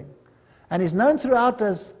everything. And he's known throughout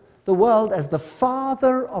the world as the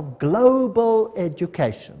father of global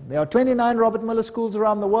education. There are 29 Robert Miller schools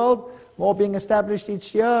around the world, more being established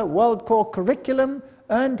each year. World Core Curriculum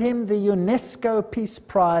earned him the UNESCO Peace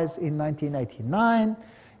Prize in 1989.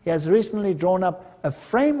 He has recently drawn up a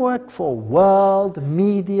framework for world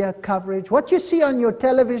media coverage. What you see on your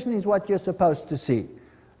television is what you're supposed to see,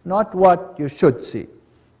 not what you should see.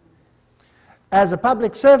 As a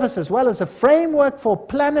public service, as well as a framework for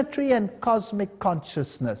planetary and cosmic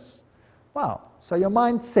consciousness. Wow, so your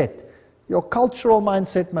mindset, your cultural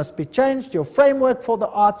mindset must be changed, your framework for the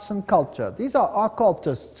arts and culture. These are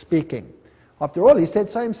occultists speaking. After all, he said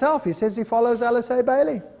so himself. He says he follows Alice A.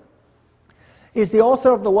 Bailey. He's the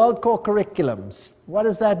author of the World Core Curriculum. What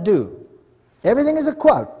does that do? Everything is a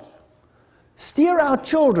quote. Steer our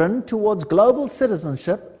children towards global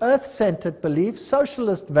citizenship, earth-centered beliefs,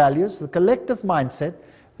 socialist values, the collective mindset,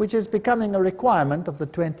 which is becoming a requirement of the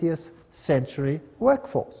 20th century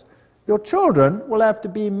workforce. Your children will have to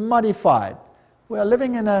be modified. We are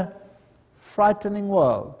living in a frightening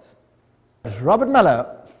world. Robert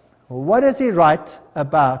Miller, what does he write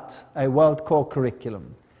about a World Core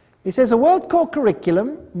Curriculum? He says a World Core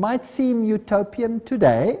Curriculum might seem utopian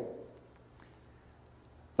today,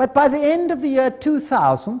 but by the end of the year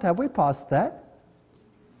 2000, have we passed that?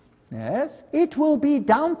 Yes. It will be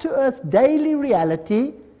down-to-earth daily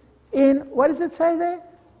reality in, what does it say there?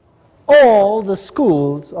 All the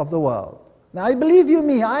schools of the world. Now, believe you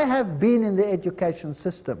me, I have been in the education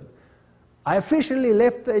system. I officially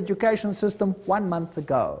left the education system 1 month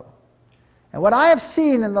ago. And what I have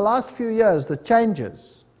seen in the last few years, the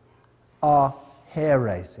changes are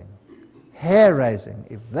hair-raising. Hair-raising.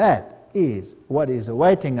 If that is what is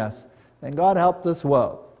awaiting us, then God help this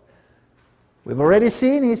world. We've already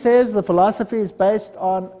seen, he says, the philosophy is based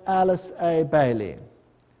on Alice A. Bailey.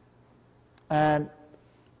 And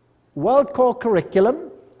World Core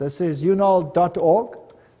Curriculum, this is unol.org,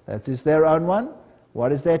 that is their own one.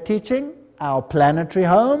 What is their teaching? Our planetary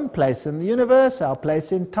home, place in the universe, our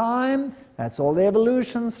place in time, that's all the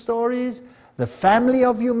evolution stories. The family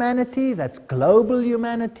of humanity, that's global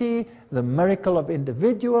humanity, the miracle of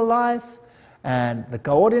individual life, and the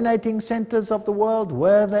coordinating centers of the world,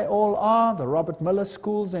 where they all are, the Robert Miller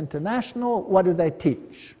Schools International. What do they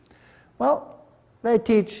teach? Well, they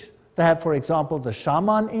have, for example, the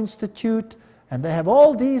Shaman Institute, and they have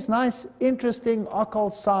all these nice, interesting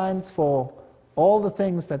occult signs for all the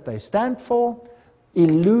things that they stand for.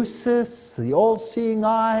 Eleusis, the all-seeing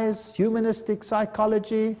eyes, humanistic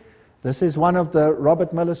psychology. This is one of the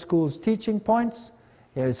Robert Miller School's teaching points.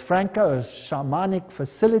 Here is Franco, a shamanic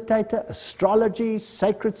facilitator, astrology,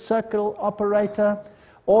 sacred circle operator,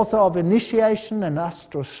 author of Initiation and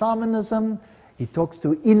Astro Shamanism. He talks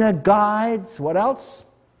to inner guides. What else?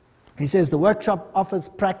 He says the workshop offers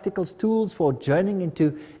practical tools for journeying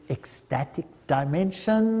into ecstatic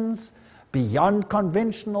dimensions, beyond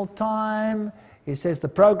conventional time. He says the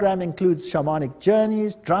program includes shamanic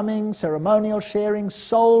journeys, drumming, ceremonial sharing,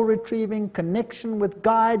 soul retrieving, connection with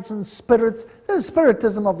guides and spirits. This is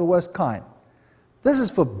spiritism of the worst kind. This is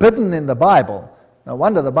forbidden in the Bible. No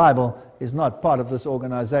wonder the Bible is not part of this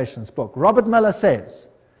organization's book. Robert Miller says,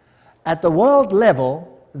 at the world level,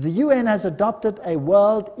 the UN has adopted a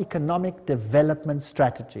world economic development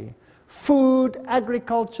strategy. Food,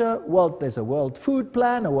 agriculture, there's a world food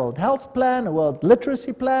plan, a world health plan, a world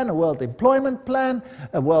literacy plan, a world employment plan,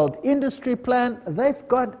 a world industry plan. They've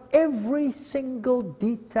got every single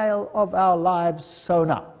detail of our lives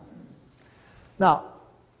sewn up. Now,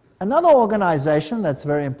 another organization that's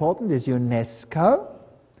very important is UNESCO.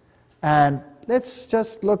 And let's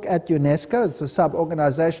just look at UNESCO. It's a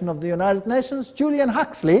sub-organization of the United Nations. Julian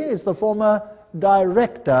Huxley is the former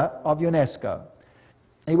director of UNESCO.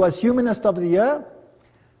 He was Humanist of the Year.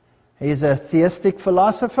 He's a theistic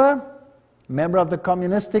philosopher, member of the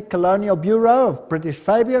Communistic Colonial Bureau of British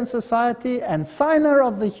Fabian Society, and signer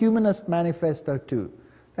of the Humanist Manifesto too.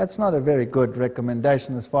 That's not a very good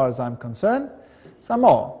recommendation as far as I'm concerned. Some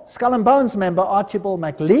more. Skull and Bones member Archibald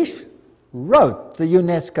MacLeish wrote the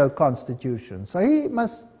UNESCO Constitution. So he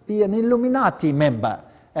must be an Illuminati member,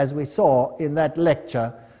 as we saw in that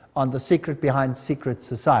lecture on the secret behind secret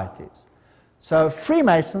societies. So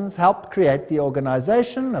Freemasons helped create the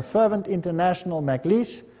organization, a fervent international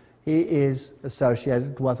MacLeish. He is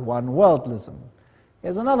associated with One Worldlism.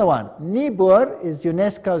 Here's another one. Niebuhr is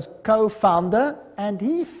UNESCO's co-founder, and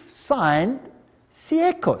he signed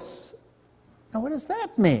Siecus. Now what does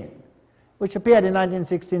that mean? Which appeared in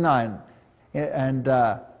 1969, and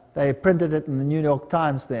they printed it in the New York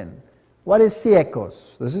Times then. What is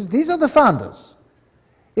Siecus? These are the founders.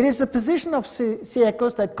 It is the position of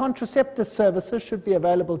Siecus that contraceptive services should be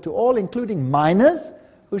available to all, including minors,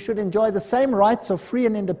 who should enjoy the same rights of free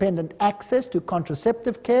and independent access to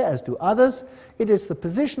contraceptive care as do others. It is the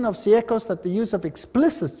position of Siecus that the use of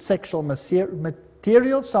explicit sexual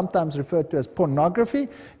material, sometimes referred to as pornography,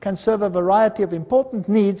 can serve a variety of important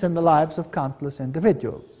needs in the lives of countless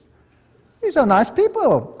individuals. These are nice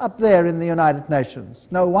people up there in the United Nations.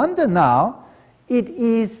 No wonder now it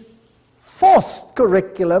is forced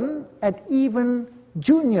curriculum at even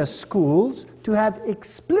junior schools to have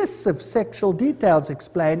explicit sexual details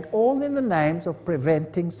explained, all in the names of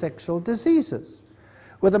preventing sexual diseases,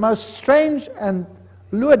 with the most strange and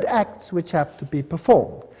lewd acts which have to be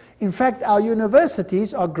performed. In fact, our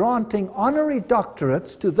universities are granting honorary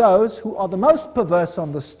doctorates to those who are the most perverse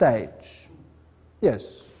on the stage.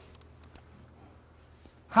 Yes.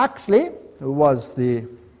 Huxley, who was the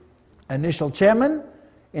initial chairman,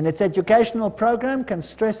 in its educational program can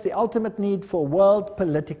stress the ultimate need for world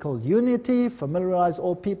political unity, familiarize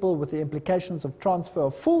all people with the implications of transfer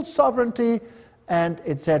of full sovereignty, and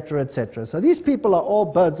etc., etc. So these people are all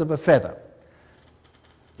birds of a feather.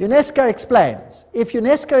 UNESCO explains, if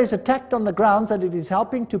UNESCO is attacked on the grounds that it is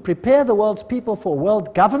helping to prepare the world's people for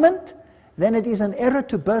world government, then it is an error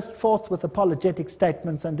to burst forth with apologetic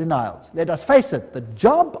statements and denials. Let us face it, the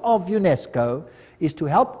job of UNESCO is to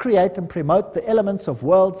help create and promote the elements of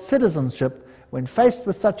world citizenship. When faced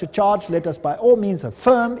with such a charge, let us by all means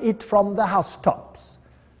affirm it from the housetops.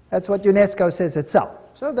 That's what UNESCO says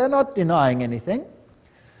itself. So they're not denying anything.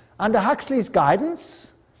 Under Huxley's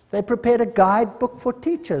guidance, they prepared a guidebook for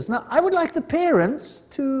teachers. Now, I would like the parents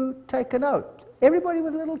to take a note. Everybody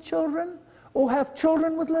with little children, or have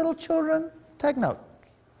children with little children, take note.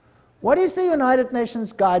 What is the United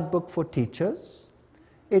Nations Guidebook for Teachers?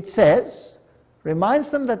 It says, reminds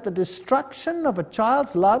them that the destruction of a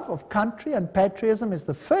child's love of country and patriotism is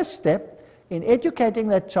the first step in educating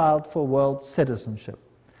that child for world citizenship.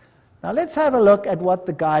 Now let's have a look at what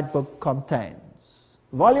the guidebook contains.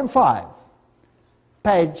 Volume 5,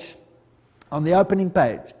 page, on the opening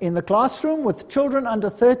page. In the classroom with children under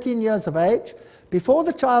 13 years of age, before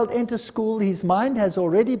the child enters school, his mind has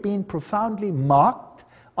already been profoundly marked,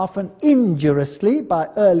 often injuriously by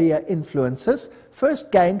earlier influences,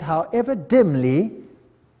 first gained, however dimly,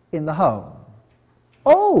 in the home.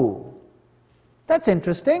 Oh, that's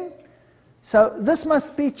interesting. So this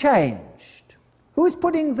must be changed. Who's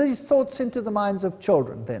putting these thoughts into the minds of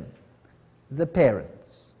children then? The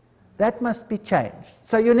parents. That must be changed.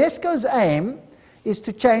 So UNESCO's aim is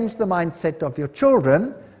to change the mindset of your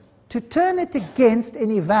children, to turn it against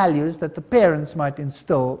any values that the parents might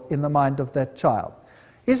instill in the mind of that child.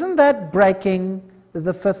 Isn't that breaking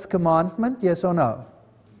the fifth commandment, yes or no?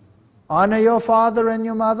 Honor your father and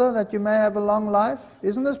your mother that you may have a long life.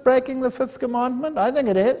 Isn't this breaking the fifth commandment? I think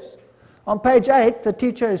it is. On page 8, the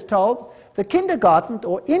teacher is told, the kindergarten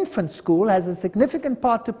or infant school has a significant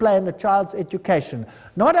part to play in the child's education.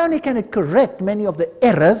 Not only can it correct many of the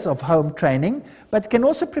errors of home training, but can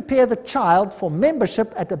also prepare the child for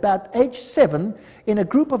membership at about age 7 in a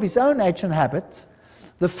group of his own age and habits,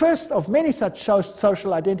 the first of many such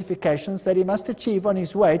social identifications that he must achieve on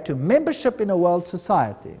his way to membership in a world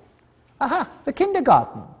society. Aha, the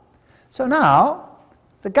kindergarten. So now,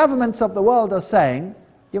 the governments of the world are saying,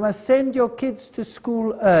 you must send your kids to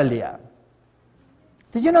school earlier.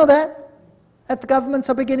 Did you know that? That the governments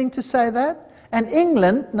are beginning to say that? And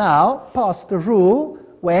England now passed a rule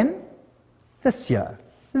when? This year.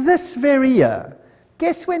 This very year.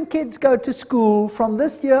 Guess when kids go to school from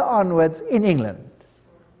this year onwards in England?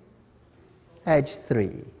 Age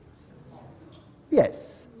 3.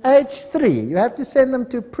 Yes, age 3. You have to send them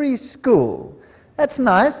to preschool. That's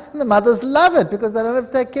nice, and the mothers love it because they don't have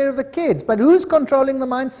to take care of the kids. But who's controlling the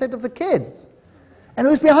mindset of the kids? And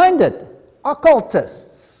who's behind it?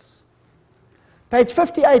 Occultists. Page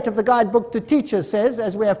 58 of the guidebook to teachers says,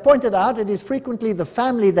 as we have pointed out, it is frequently the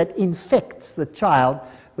family that infects the child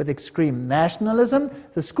with extreme nationalism.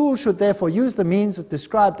 The school should therefore use the means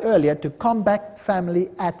described earlier to combat family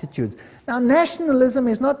attitudes. Now, nationalism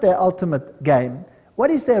is not their ultimate game.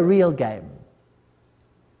 What is their real game?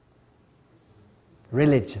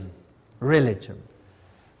 Religion. Religion.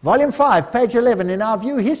 Volume 5, page 11. In our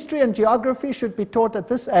view, history and geography should be taught at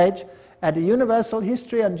this age at a universal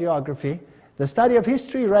history and geography. The study of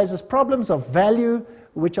history raises problems of value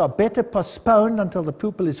which are better postponed until the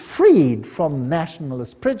pupil is freed from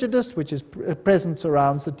nationalist prejudice, which is present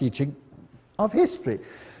surrounds the teaching of history.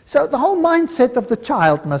 So the whole mindset of the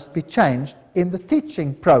child must be changed in the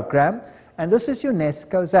teaching program, and this is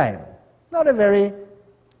UNESCO's aim. Not a very,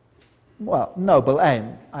 well, noble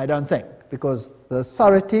aim, I don't think, because the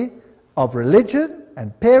authority of religion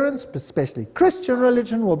and parents, especially Christian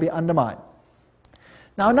religion, will be undermined.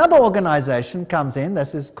 Now another organization comes in,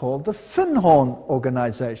 this is called the Finhorn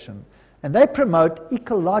organization, and they promote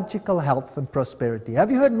ecological health and prosperity.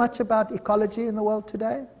 Have you heard much about ecology in the world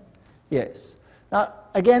today? Yes. Now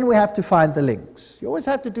again, we have to find the links. You always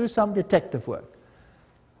have to do some detective work.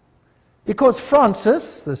 Because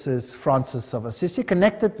Francis, this is Francis of Assisi,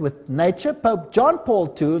 connected with nature, Pope John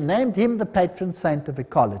Paul II named him the patron saint of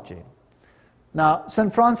ecology. Now,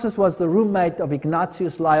 St. Francis was the roommate of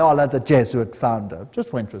Ignatius Loyola, the Jesuit founder, just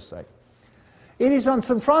for interest's sake. It is on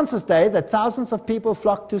St. Francis Day that thousands of people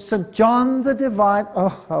flock to St. John the Divine,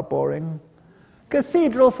 oh, how boring,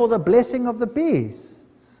 Cathedral for the blessing of the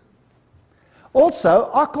beasts. Also,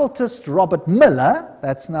 occultist Robert Miller,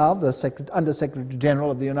 that's now the Under-Secretary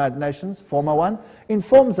General of the United Nations, former one,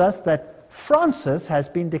 informs us that Francis has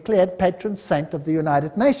been declared patron saint of the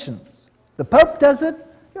United Nations. The Pope does it,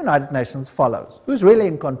 United Nations follows. Who's really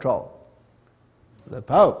in control? The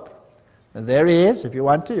Pope. And there he is. If you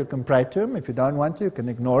want to, you can pray to him. If you don't want to, you can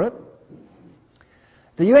ignore it.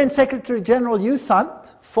 The UN Secretary General Youth Hunt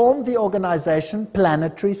formed the organization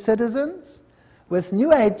Planetary Citizens with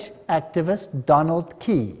New Age activist Donald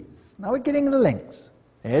Keyes. Now we're getting the links.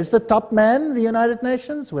 Here's the top man, the United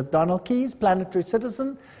Nations, with Donald Keyes. Planetary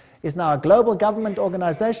Citizen is now a global government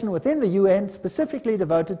organization within the UN specifically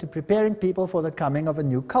devoted to preparing people for the coming of a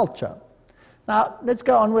new culture. Now, let's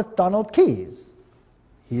go on with Donald Keyes.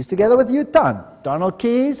 He's together with Youth Hunt. Donald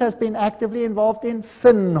Keyes has been actively involved in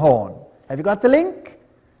Finhorn. Have you got the link?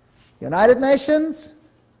 United Nations,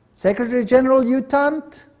 Secretary General Youth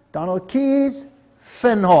Hunt, Donald Keyes,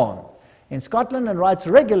 Finhorn. In Scotland and writes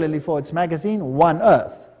regularly for its magazine One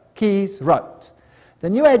Earth. Keyes wrote, the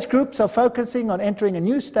New Age groups are focusing on entering a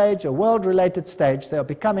new stage, a world-related stage. They are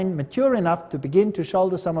becoming mature enough to begin to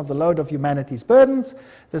shoulder some of the load of humanity's burdens.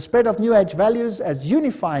 The spread of New Age values as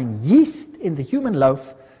unifying yeast in the human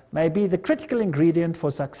loaf may be the critical ingredient for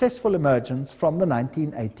successful emergence from the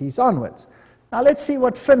 1980s onwards. Now let's see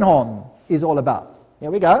what Finhorn is all about. Here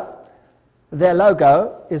we go. Their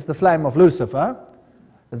logo is the flame of Lucifer.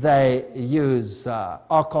 They use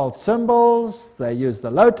occult symbols, they use the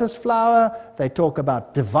lotus flower, they talk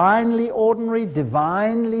about divinely ordinary,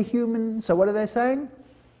 divinely human. So what are they saying?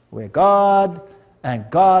 We're God, and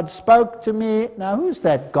God spoke to me. Now who's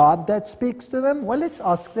that God that speaks to them? Well, let's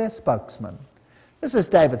ask their spokesman. This is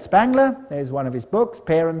David Spangler. There's one of his books,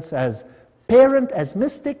 Parent as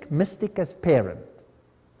Mystic, Mystic as Parent.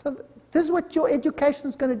 So this is what your education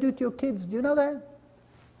is going to do to your kids. Do you know that?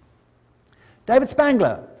 David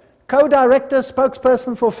Spangler, co-director,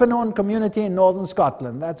 spokesperson for Finhorn community in northern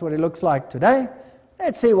Scotland. That's what he looks like today.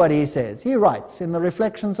 Let's see what he says. He writes in the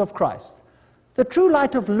Reflections of Christ, the true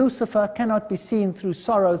light of Lucifer cannot be seen through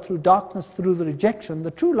sorrow, through darkness, through the rejection.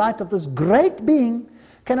 The true light of this great being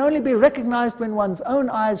can only be recognized when one's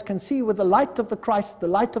own eyes can see with the light of the Christ, the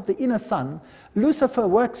light of the inner sun. Lucifer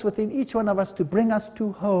works within each one of us to bring us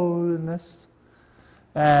to wholeness.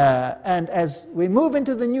 And as we move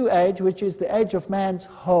into the new age, which is the age of man's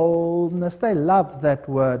wholeness, they love that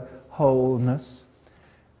word, wholeness.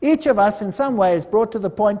 Each of us in some way is brought to the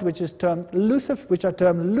point which are termed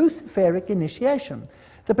Luciferic initiation.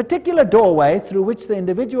 The particular doorway through which the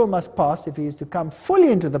individual must pass if he is to come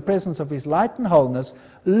fully into the presence of his light and wholeness,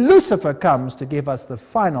 Lucifer comes to give us the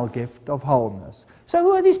final gift of wholeness. So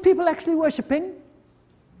who are these people actually worshipping?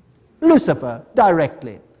 Lucifer,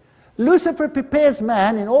 directly. Lucifer prepares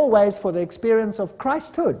man in all ways for the experience of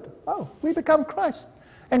Christhood. Oh, we become Christ.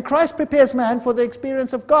 And Christ prepares man for the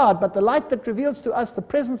experience of God. But the light that reveals to us the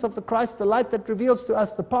presence of the Christ, the light that reveals to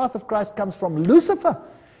us the path of Christ, comes from Lucifer.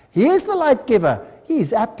 He is the light giver. He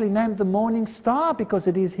is aptly named the morning star because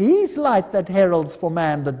it is his light that heralds for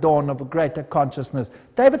man the dawn of a greater consciousness.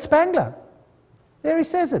 David Spangler. There he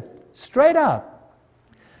says it, straight out.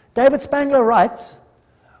 David Spangler writes,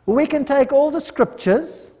 we can take all the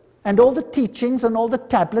scriptures and all the teachings and all the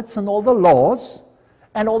tablets and all the laws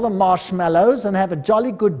and all the marshmallows and have a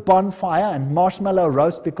jolly good bonfire and marshmallow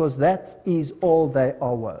roast because that is all they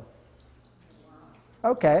are worth.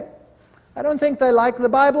 Okay. I don't think they like the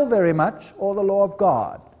Bible very much or the law of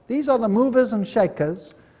God. These are the movers and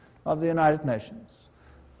shakers of the United Nations.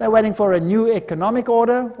 They're waiting for a new economic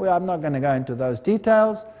order. Well, I'm not going to go into those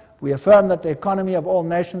details. We affirm that the economy of all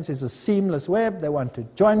nations is a seamless web. They want to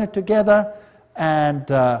join it together, and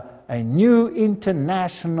a new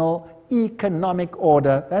international economic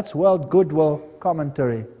order. That's World Goodwill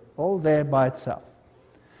Commentary, all there by itself.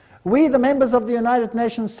 We, the members of the United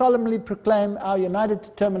Nations, solemnly proclaim our united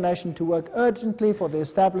determination to work urgently for the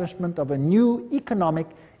establishment of a new economic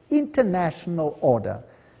international order.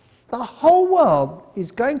 The whole world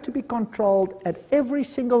is going to be controlled at every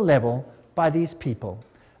single level by these people.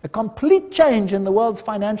 A complete change in the world's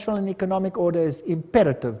financial and economic order is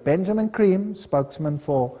imperative. Benjamin Cream, spokesman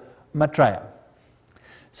for Maitreya.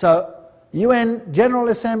 So, UN General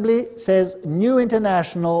Assembly says new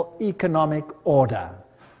international economic order.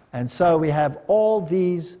 And so we have all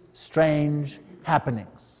these strange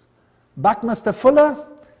happenings. Buckminster Fuller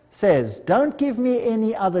says, don't give me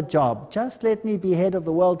any other job. Just let me be head of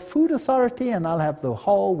the World Food Authority and I'll have the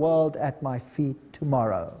whole world at my feet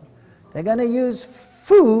tomorrow. They're going to use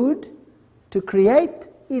food to create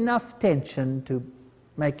enough tension to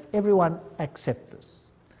make everyone accept this.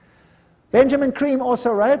 Benjamin Cream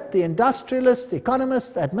also wrote, the industrialists,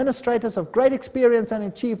 economists, administrators of great experience and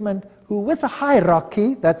achievement who with a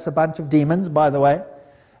hierarchy, that's a bunch of demons by the way,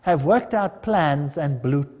 have worked out plans and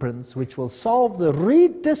blueprints which will solve the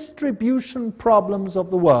redistribution problems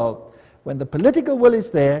of the world when the political will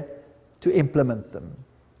is there to implement them.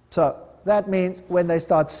 So that means when they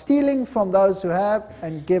start stealing from those who have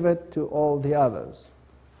and give it to all the others.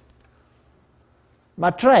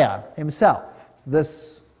 Maitreya himself,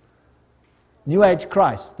 this New Age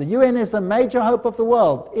Christ. The UN is the major hope of the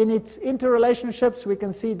world. In its interrelationships we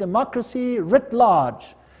can see democracy writ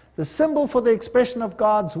large, the symbol for the expression of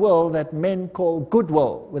God's will that men call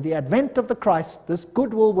goodwill. With the advent of the Christ, this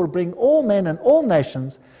goodwill will bring all men and all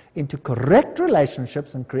nations into correct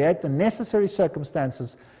relationships and create the necessary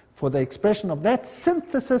circumstances for the expression of that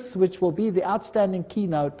synthesis which will be the outstanding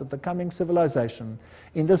keynote of the coming civilization.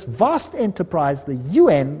 In this vast enterprise, the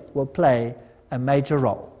UN will play a major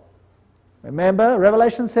role. Remember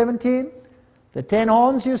Revelation 17? The 10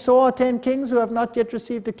 horns you saw are 10 kings who have not yet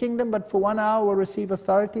received a kingdom, but for 1 hour will receive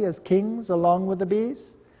authority as kings along with the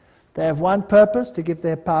beast. They have one purpose, to give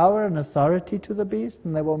their power and authority to the beast,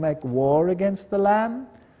 and they will make war against the Lamb.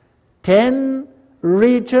 10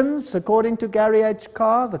 regions, according to Gary H.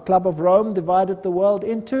 Carr, the Club of Rome divided the world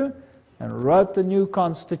into and wrote the new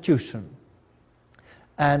constitution.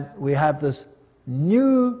 And we have this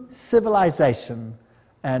new civilization,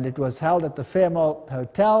 and it was held at the Fairmont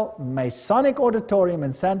Hotel, Masonic Auditorium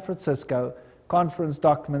in San Francisco. Conference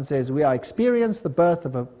document says, we are experiencing the birth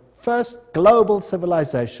of a first global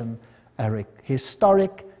civilization, a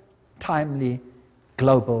historic, timely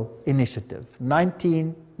global initiative,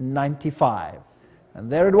 1995.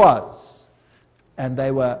 And there it was, and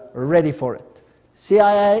they were ready for it.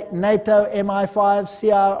 CIA, NATO, MI5,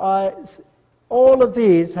 CRI, all of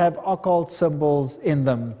these have occult symbols in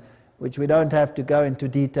them, which we don't have to go into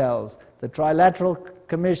details. The Trilateral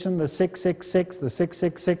Commission, the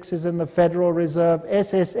 666 is in the Federal Reserve.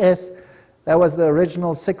 SSS, that was the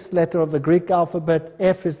original 6th letter of the Greek alphabet.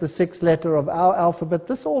 F is the 6th letter of our alphabet.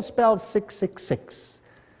 This all spells 666.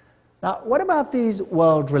 Now, what about these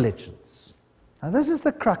world religions? Now, this is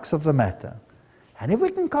the crux of the matter. And if we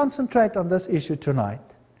can concentrate on this issue tonight,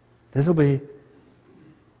 this will be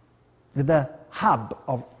the hub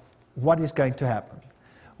of what is going to happen.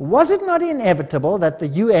 Was it not inevitable that the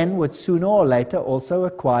UN would sooner or later also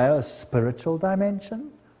acquire a spiritual dimension?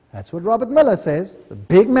 That's what Robert Miller says, the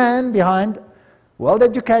big man behind world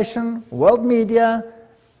education, world media,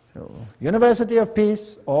 University of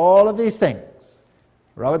Peace, all of these things.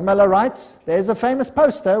 Robert Miller writes, there's a famous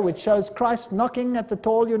poster which shows Christ knocking at the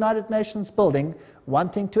tall United Nations building,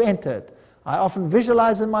 wanting to enter it. I often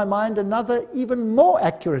visualize in my mind another, even more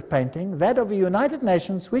accurate painting, that of the United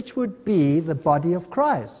Nations, which would be the body of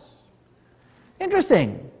Christ.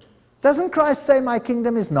 Interesting. Doesn't Christ say, my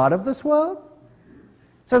kingdom is not of this world?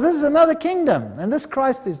 So this is another kingdom, and this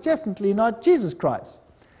Christ is definitely not Jesus Christ.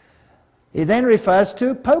 He then refers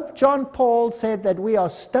to Pope John Paul said that we are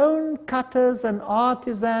stone cutters and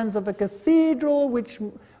artisans of a cathedral which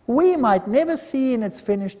we might never see in its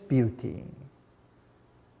finished beauty.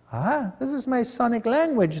 This is Masonic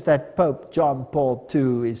language that Pope John Paul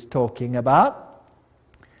II is talking about.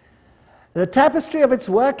 The tapestry of its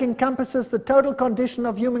work encompasses the total condition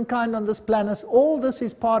of humankind on this planet. All this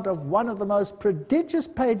is part of one of the most prodigious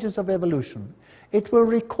pages of evolution. It will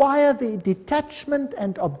require the detachment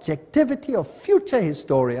and objectivity of future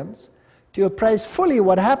historians to appraise fully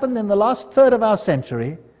what happened in the last third of our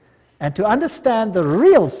century and to understand the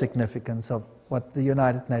real significance of what the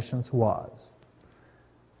United Nations was.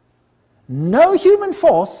 No human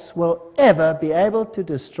force will ever be able to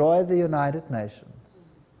destroy the United Nations.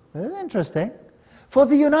 Very interesting. For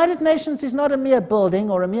the United Nations is not a mere building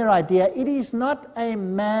or a mere idea. It is not a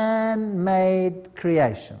man-made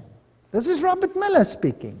creation. This is Robert Miller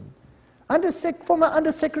speaking, former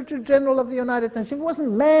Under-Secretary General of the United Nations. If it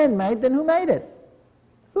wasn't man-made, then who made it?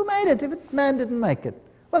 Who made it if man didn't make it?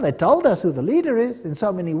 Well, they told us who the leader is in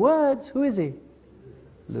so many words. Who is he?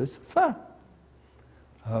 Lucifer.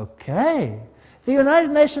 Okay. The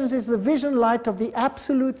United Nations is the vision light of the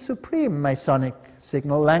absolute supreme Masonic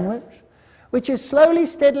signal language, which is slowly,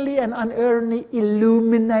 steadily, and unerringly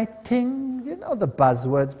illuminating, you know the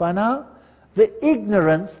buzzwords by now, the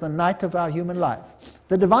ignorance, the night of our human life.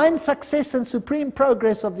 The divine success and supreme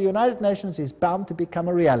progress of the United Nations is bound to become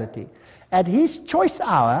a reality. At his choice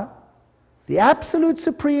hour, the absolute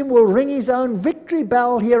supreme will ring his own victory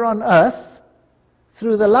bell here on earth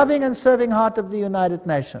through the loving and serving heart of the United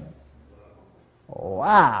Nations.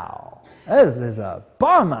 Wow, this is a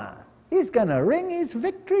bomber. He's going to ring his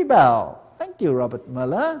victory bell. Thank you, Robert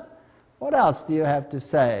Miller. What else do you have to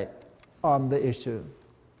say on the issue?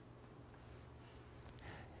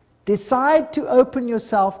 Decide to open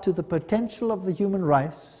yourself to the potential of the human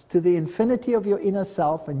race, to the infinity of your inner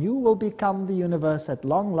self, and you will become the universe at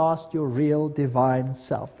long last, your real divine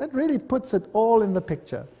self. That really puts it all in the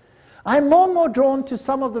picture. I'm more and more drawn to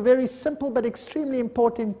some of the very simple but extremely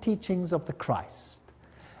important teachings of the Christ.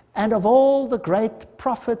 And of all the great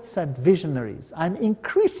prophets and visionaries, I'm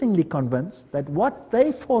increasingly convinced that what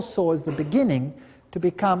they foresaw is the beginning to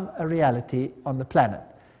become a reality on the planet.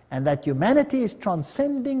 And that humanity is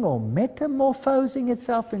transcending or metamorphosing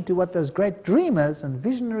itself into what those great dreamers and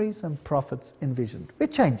visionaries and prophets envisioned. We're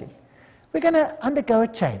changing. We're going to undergo a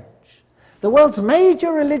change. The world's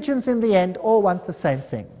major religions in the end all want the same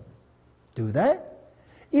thing. Do they?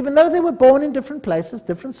 Even though they were born in different places,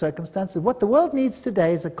 different circumstances, what the world needs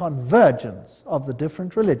today is a convergence of the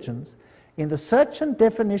different religions in the search and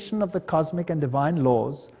definition of the cosmic and divine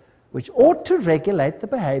laws which ought to regulate the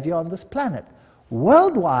behavior on this planet.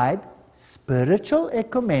 Worldwide, spiritual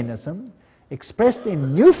ecumenism, expressed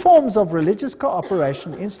in new forms of religious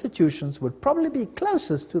cooperation institutions, would probably be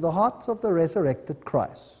closest to the hearts of the resurrected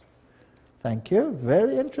Christ. Thank you.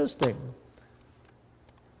 Very interesting.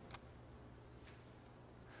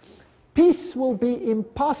 Peace will be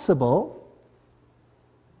impossible,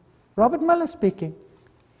 Robert Miller speaking,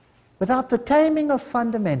 without the taming of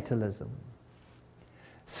fundamentalism.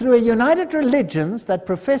 Through a united religion that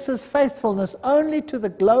professes faithfulness only to the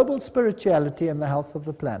global spirituality and the health of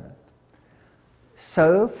the planet.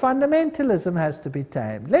 So fundamentalism has to be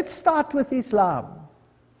tamed. Let's start with Islam.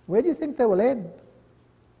 Where do you think they will end?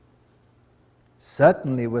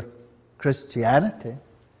 Certainly with Christianity.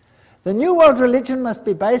 The New World religion must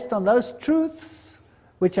be based on those truths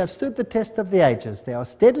which have stood the test of the ages. They are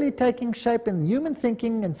steadily taking shape in human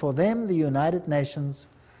thinking, and for them the United Nations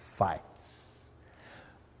fights.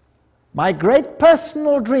 My great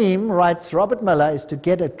personal dream, writes Robert Miller, is to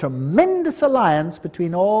get a tremendous alliance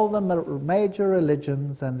between all the major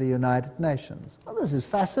religions and the United Nations. Well, this is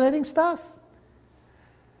fascinating stuff.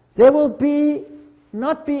 There will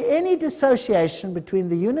not be any dissociation between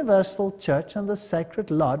the universal church and the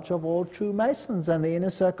sacred lodge of all true Masons and the inner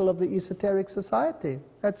circle of the esoteric society.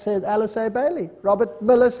 That said Alice A. Bailey. Robert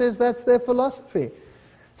Miller says that's their philosophy.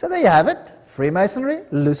 So there you have it. Freemasonry,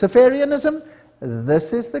 Luciferianism.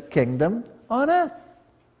 This is the kingdom on earth.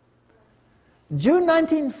 June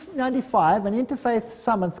 1995, an Interfaith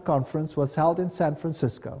Summit conference was held in San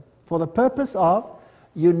Francisco for the purpose of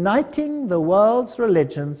uniting the world's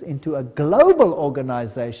religions into a global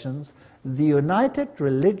organizations the United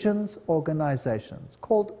Religions Organization. It's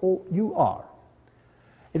called UR.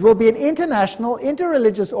 It will be an international,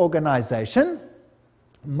 interreligious organization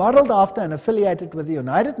modeled after and affiliated with the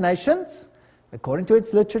United Nations, according to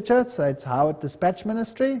its literature, so it's Howard Dispatch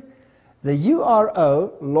Ministry. The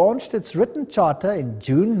URO launched its written charter in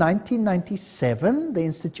June 1997. The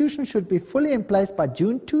institution should be fully in place by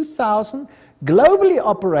June 2000, globally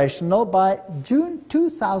operational by June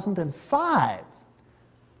 2005.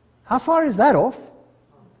 How far is that off?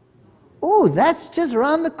 Oh, that's just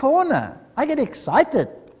around the corner. I get excited.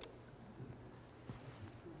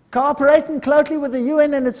 Cooperating closely with the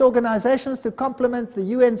UN and its organizations to complement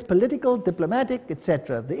the UN's political, diplomatic,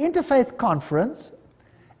 etc. The Interfaith Conference,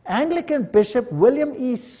 Anglican Bishop William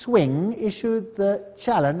E. Swing issued the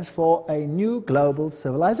challenge for a new global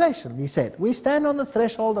civilization. He said, "We stand on the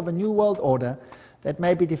threshold of a new world order that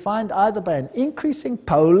may be defined either by an increasing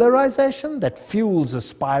polarization that fuels a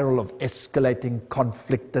spiral of escalating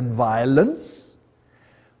conflict and violence,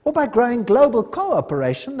 or by growing global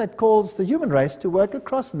cooperation that calls the human race to work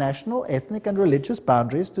across national, ethnic, and religious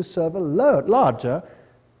boundaries to serve a larger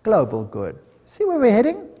global good." See where we're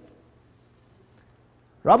heading?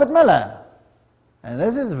 Robert Miller, and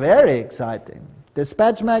this is very exciting,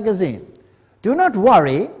 Dispatch magazine. "Do not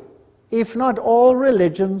worry if not all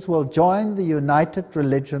religions will join the United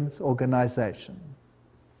Religions Organization.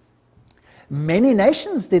 Many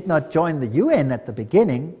nations did not join the UN at the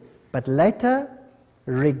beginning, but later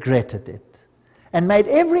regretted it and made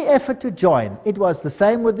every effort to join. It was the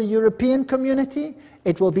same with the European community.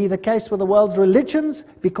 It will be the case with the world's religions,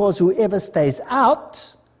 because whoever stays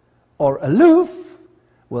out or aloof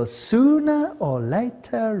will sooner or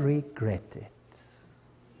later regret it."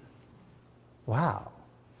 Wow.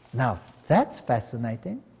 Now, that's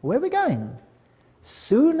fascinating. Where are we going?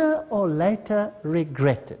 Sooner or later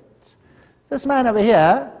regret it. This man over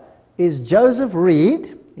here is Joseph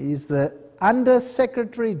Reed. He's the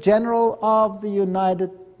Under-Secretary General of the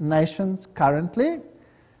United Nations currently.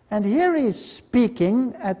 And here he's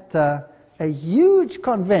speaking at a huge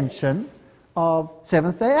convention of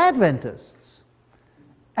Seventh-day Adventists.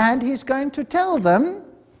 And he's going to tell them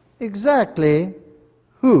exactly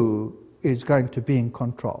who is going to be in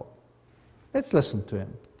control. Let's listen to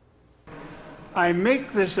him. "I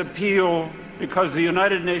make this appeal because the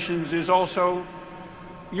United Nations is also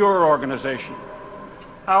your organization,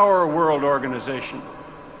 our world organization,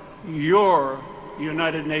 your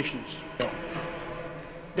United Nations.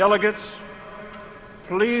 Delegates,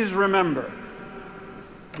 please remember,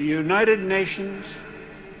 the United Nations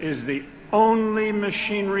is the only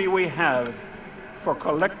machinery we have for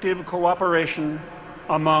collective cooperation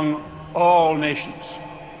among all nations.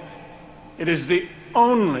 It is the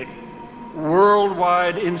only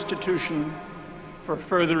worldwide institution for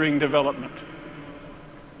furthering development.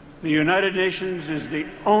 The United Nations is the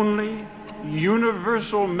only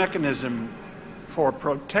universal mechanism for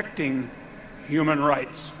protecting human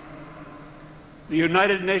rights. The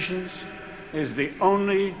United Nations is the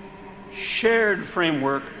only shared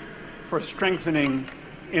framework for strengthening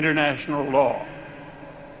international law.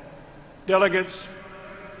 Delegates,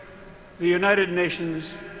 the United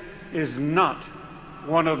Nations is not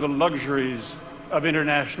one of the luxuries of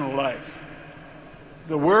international life.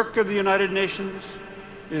 The work of the United Nations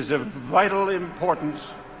is of vital importance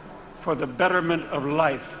for the betterment of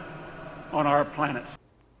life on our planet."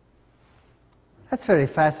 That's very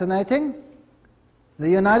fascinating. The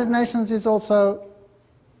United Nations is also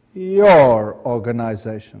your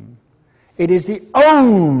organization. It is the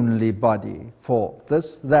only body for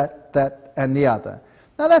this, that, and the other.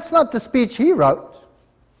 Now, that's not the speech he wrote.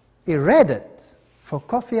 He read it for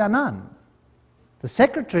Kofi Annan, the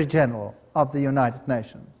Secretary General of the United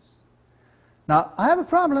Nations. Now, I have a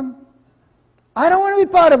problem. I don't want to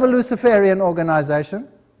be part of a Luciferian organization.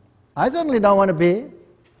 I certainly don't want to be.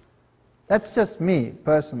 That's just me,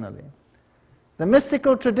 personally. The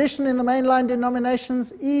mystical tradition in the mainline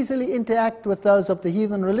denominations easily interact with those of the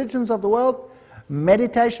heathen religions of the world.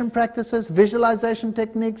 Meditation practices, visualization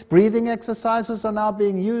techniques, breathing exercises are now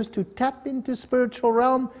being used to tap into spiritual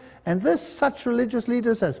realm, and such religious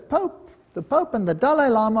leaders as the Pope and the Dalai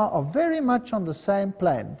Lama are very much on the same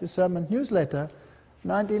plane. Discernment Newsletter,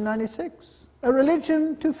 1996. A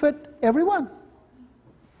religion to fit everyone.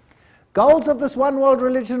 Goals of this one world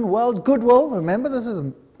religion, world goodwill, remember this is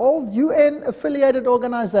all UN-affiliated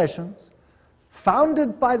organizations,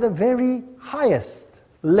 founded by the very highest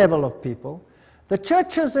level of people. The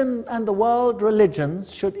churches and the world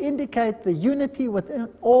religions should indicate the unity within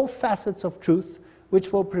all facets of truth,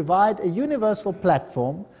 which will provide a universal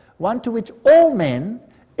platform, one to which all men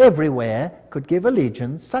everywhere could give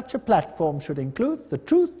allegiance. Such a platform should include the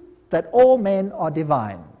truth that all men are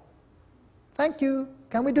divine. Thank you.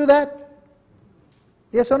 Can we do that?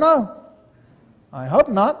 Yes or no? I hope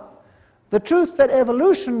not. The truth that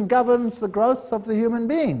evolution governs the growth of the human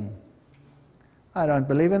being. I don't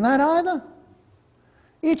believe in that either.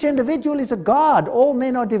 Each individual is a god. All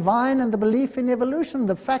men are divine, and the belief in evolution,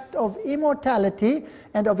 the fact of immortality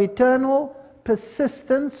and of eternal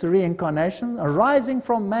persistence, reincarnation, arising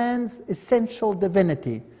from man's essential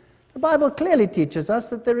divinity. The Bible clearly teaches us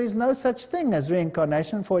that there is no such thing as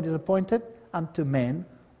reincarnation, for it is appointed unto men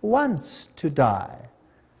once to die.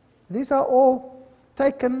 These are all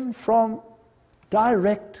taken from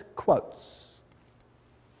direct quotes.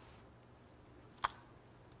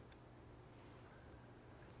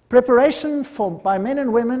 Preparation by men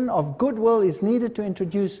and women of goodwill is needed to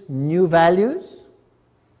introduce new values,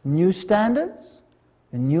 new standards,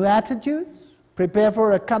 new attitudes, prepare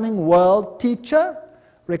for a coming world teacher,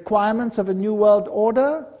 requirements of a new world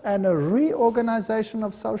order, and a reorganization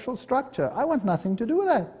of social structure. I want nothing to do with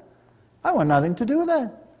that. I want nothing to do with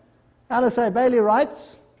that. Alice A. Bailey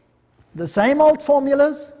writes, the same old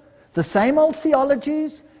formulas, the same old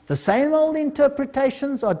theologies, the same old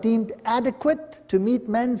interpretations are deemed adequate to meet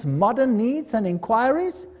men's modern needs and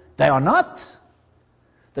inquiries. They are not.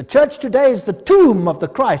 The church today is the tomb of the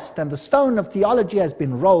Christ, and the stone of theology has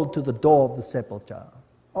been rolled to the door of the sepulchre.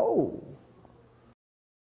 Oh.